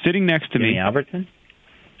 Sitting next to me. Jimmy Albertson?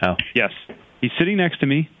 Oh. Yes. He's sitting next to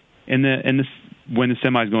me when the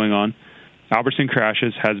semi's going on. Albertson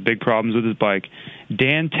crashes, has big problems with his bike.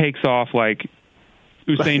 Dan takes off like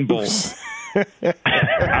Usain Bolt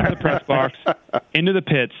out of the press box, into the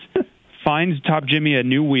pits, finds Top Jimmy a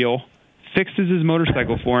new wheel, fixes his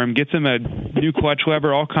motorcycle for him, gets him a new clutch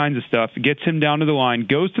lever, all kinds of stuff, gets him down to the line,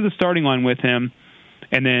 goes to the starting line with him,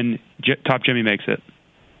 and then Top Jimmy makes it.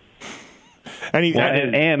 And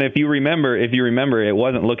if you remember, it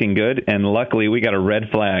wasn't looking good, and luckily we got a red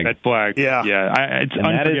flag. Red flag. Yeah. It's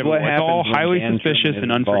unforgivable. It's all highly suspicious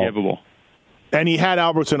and unforgivable. And he had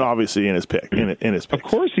Albertson obviously in his pick. In his picks. Of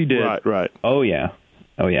course he did. Right. Oh yeah.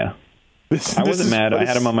 I wasn't mad. I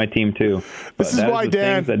had him on my team too. This is why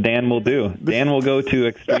Dan. Things that Dan will do. Dan will go to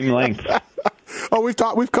extreme lengths. Oh,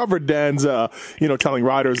 we've covered Dan's, telling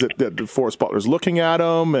riders that the Forest Butler's looking at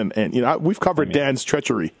him, and we've covered Dan's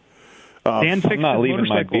treachery. Dan I'm not leaving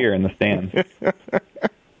my beer in the stand.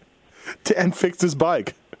 Dan fixed his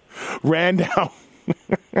bike, ran down,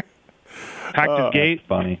 packed his gate.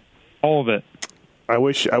 Funny, all of it. I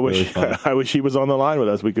wish he was on the line with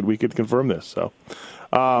us. We could confirm this. So,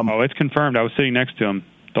 it's confirmed. I was sitting next to him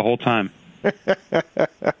the whole time.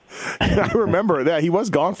 I remember that he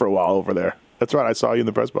was gone for a while over there. That's right. I saw you in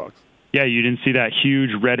the press box. Yeah, you didn't see that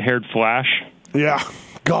huge red-haired flash? Yeah,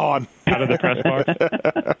 gone out of the press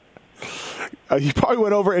box. He probably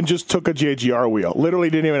went over and just took a JGR wheel. Literally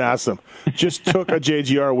didn't even ask them. Just took a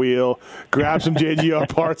JGR wheel, grabbed some JGR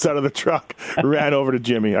parts out of the truck, ran over to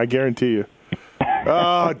Jimmy. I guarantee you.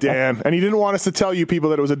 Oh, Dan. And he didn't want us to tell you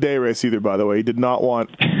people that it was a day race either, by the way. He did not want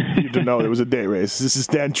you to know it was a day race. This is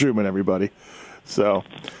Dan Truman, everybody. So,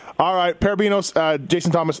 all right, Parabinos,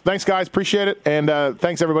 Jason Thomas, thanks, guys. Appreciate it. And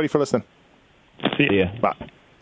thanks, everybody, for listening. See ya. Bye.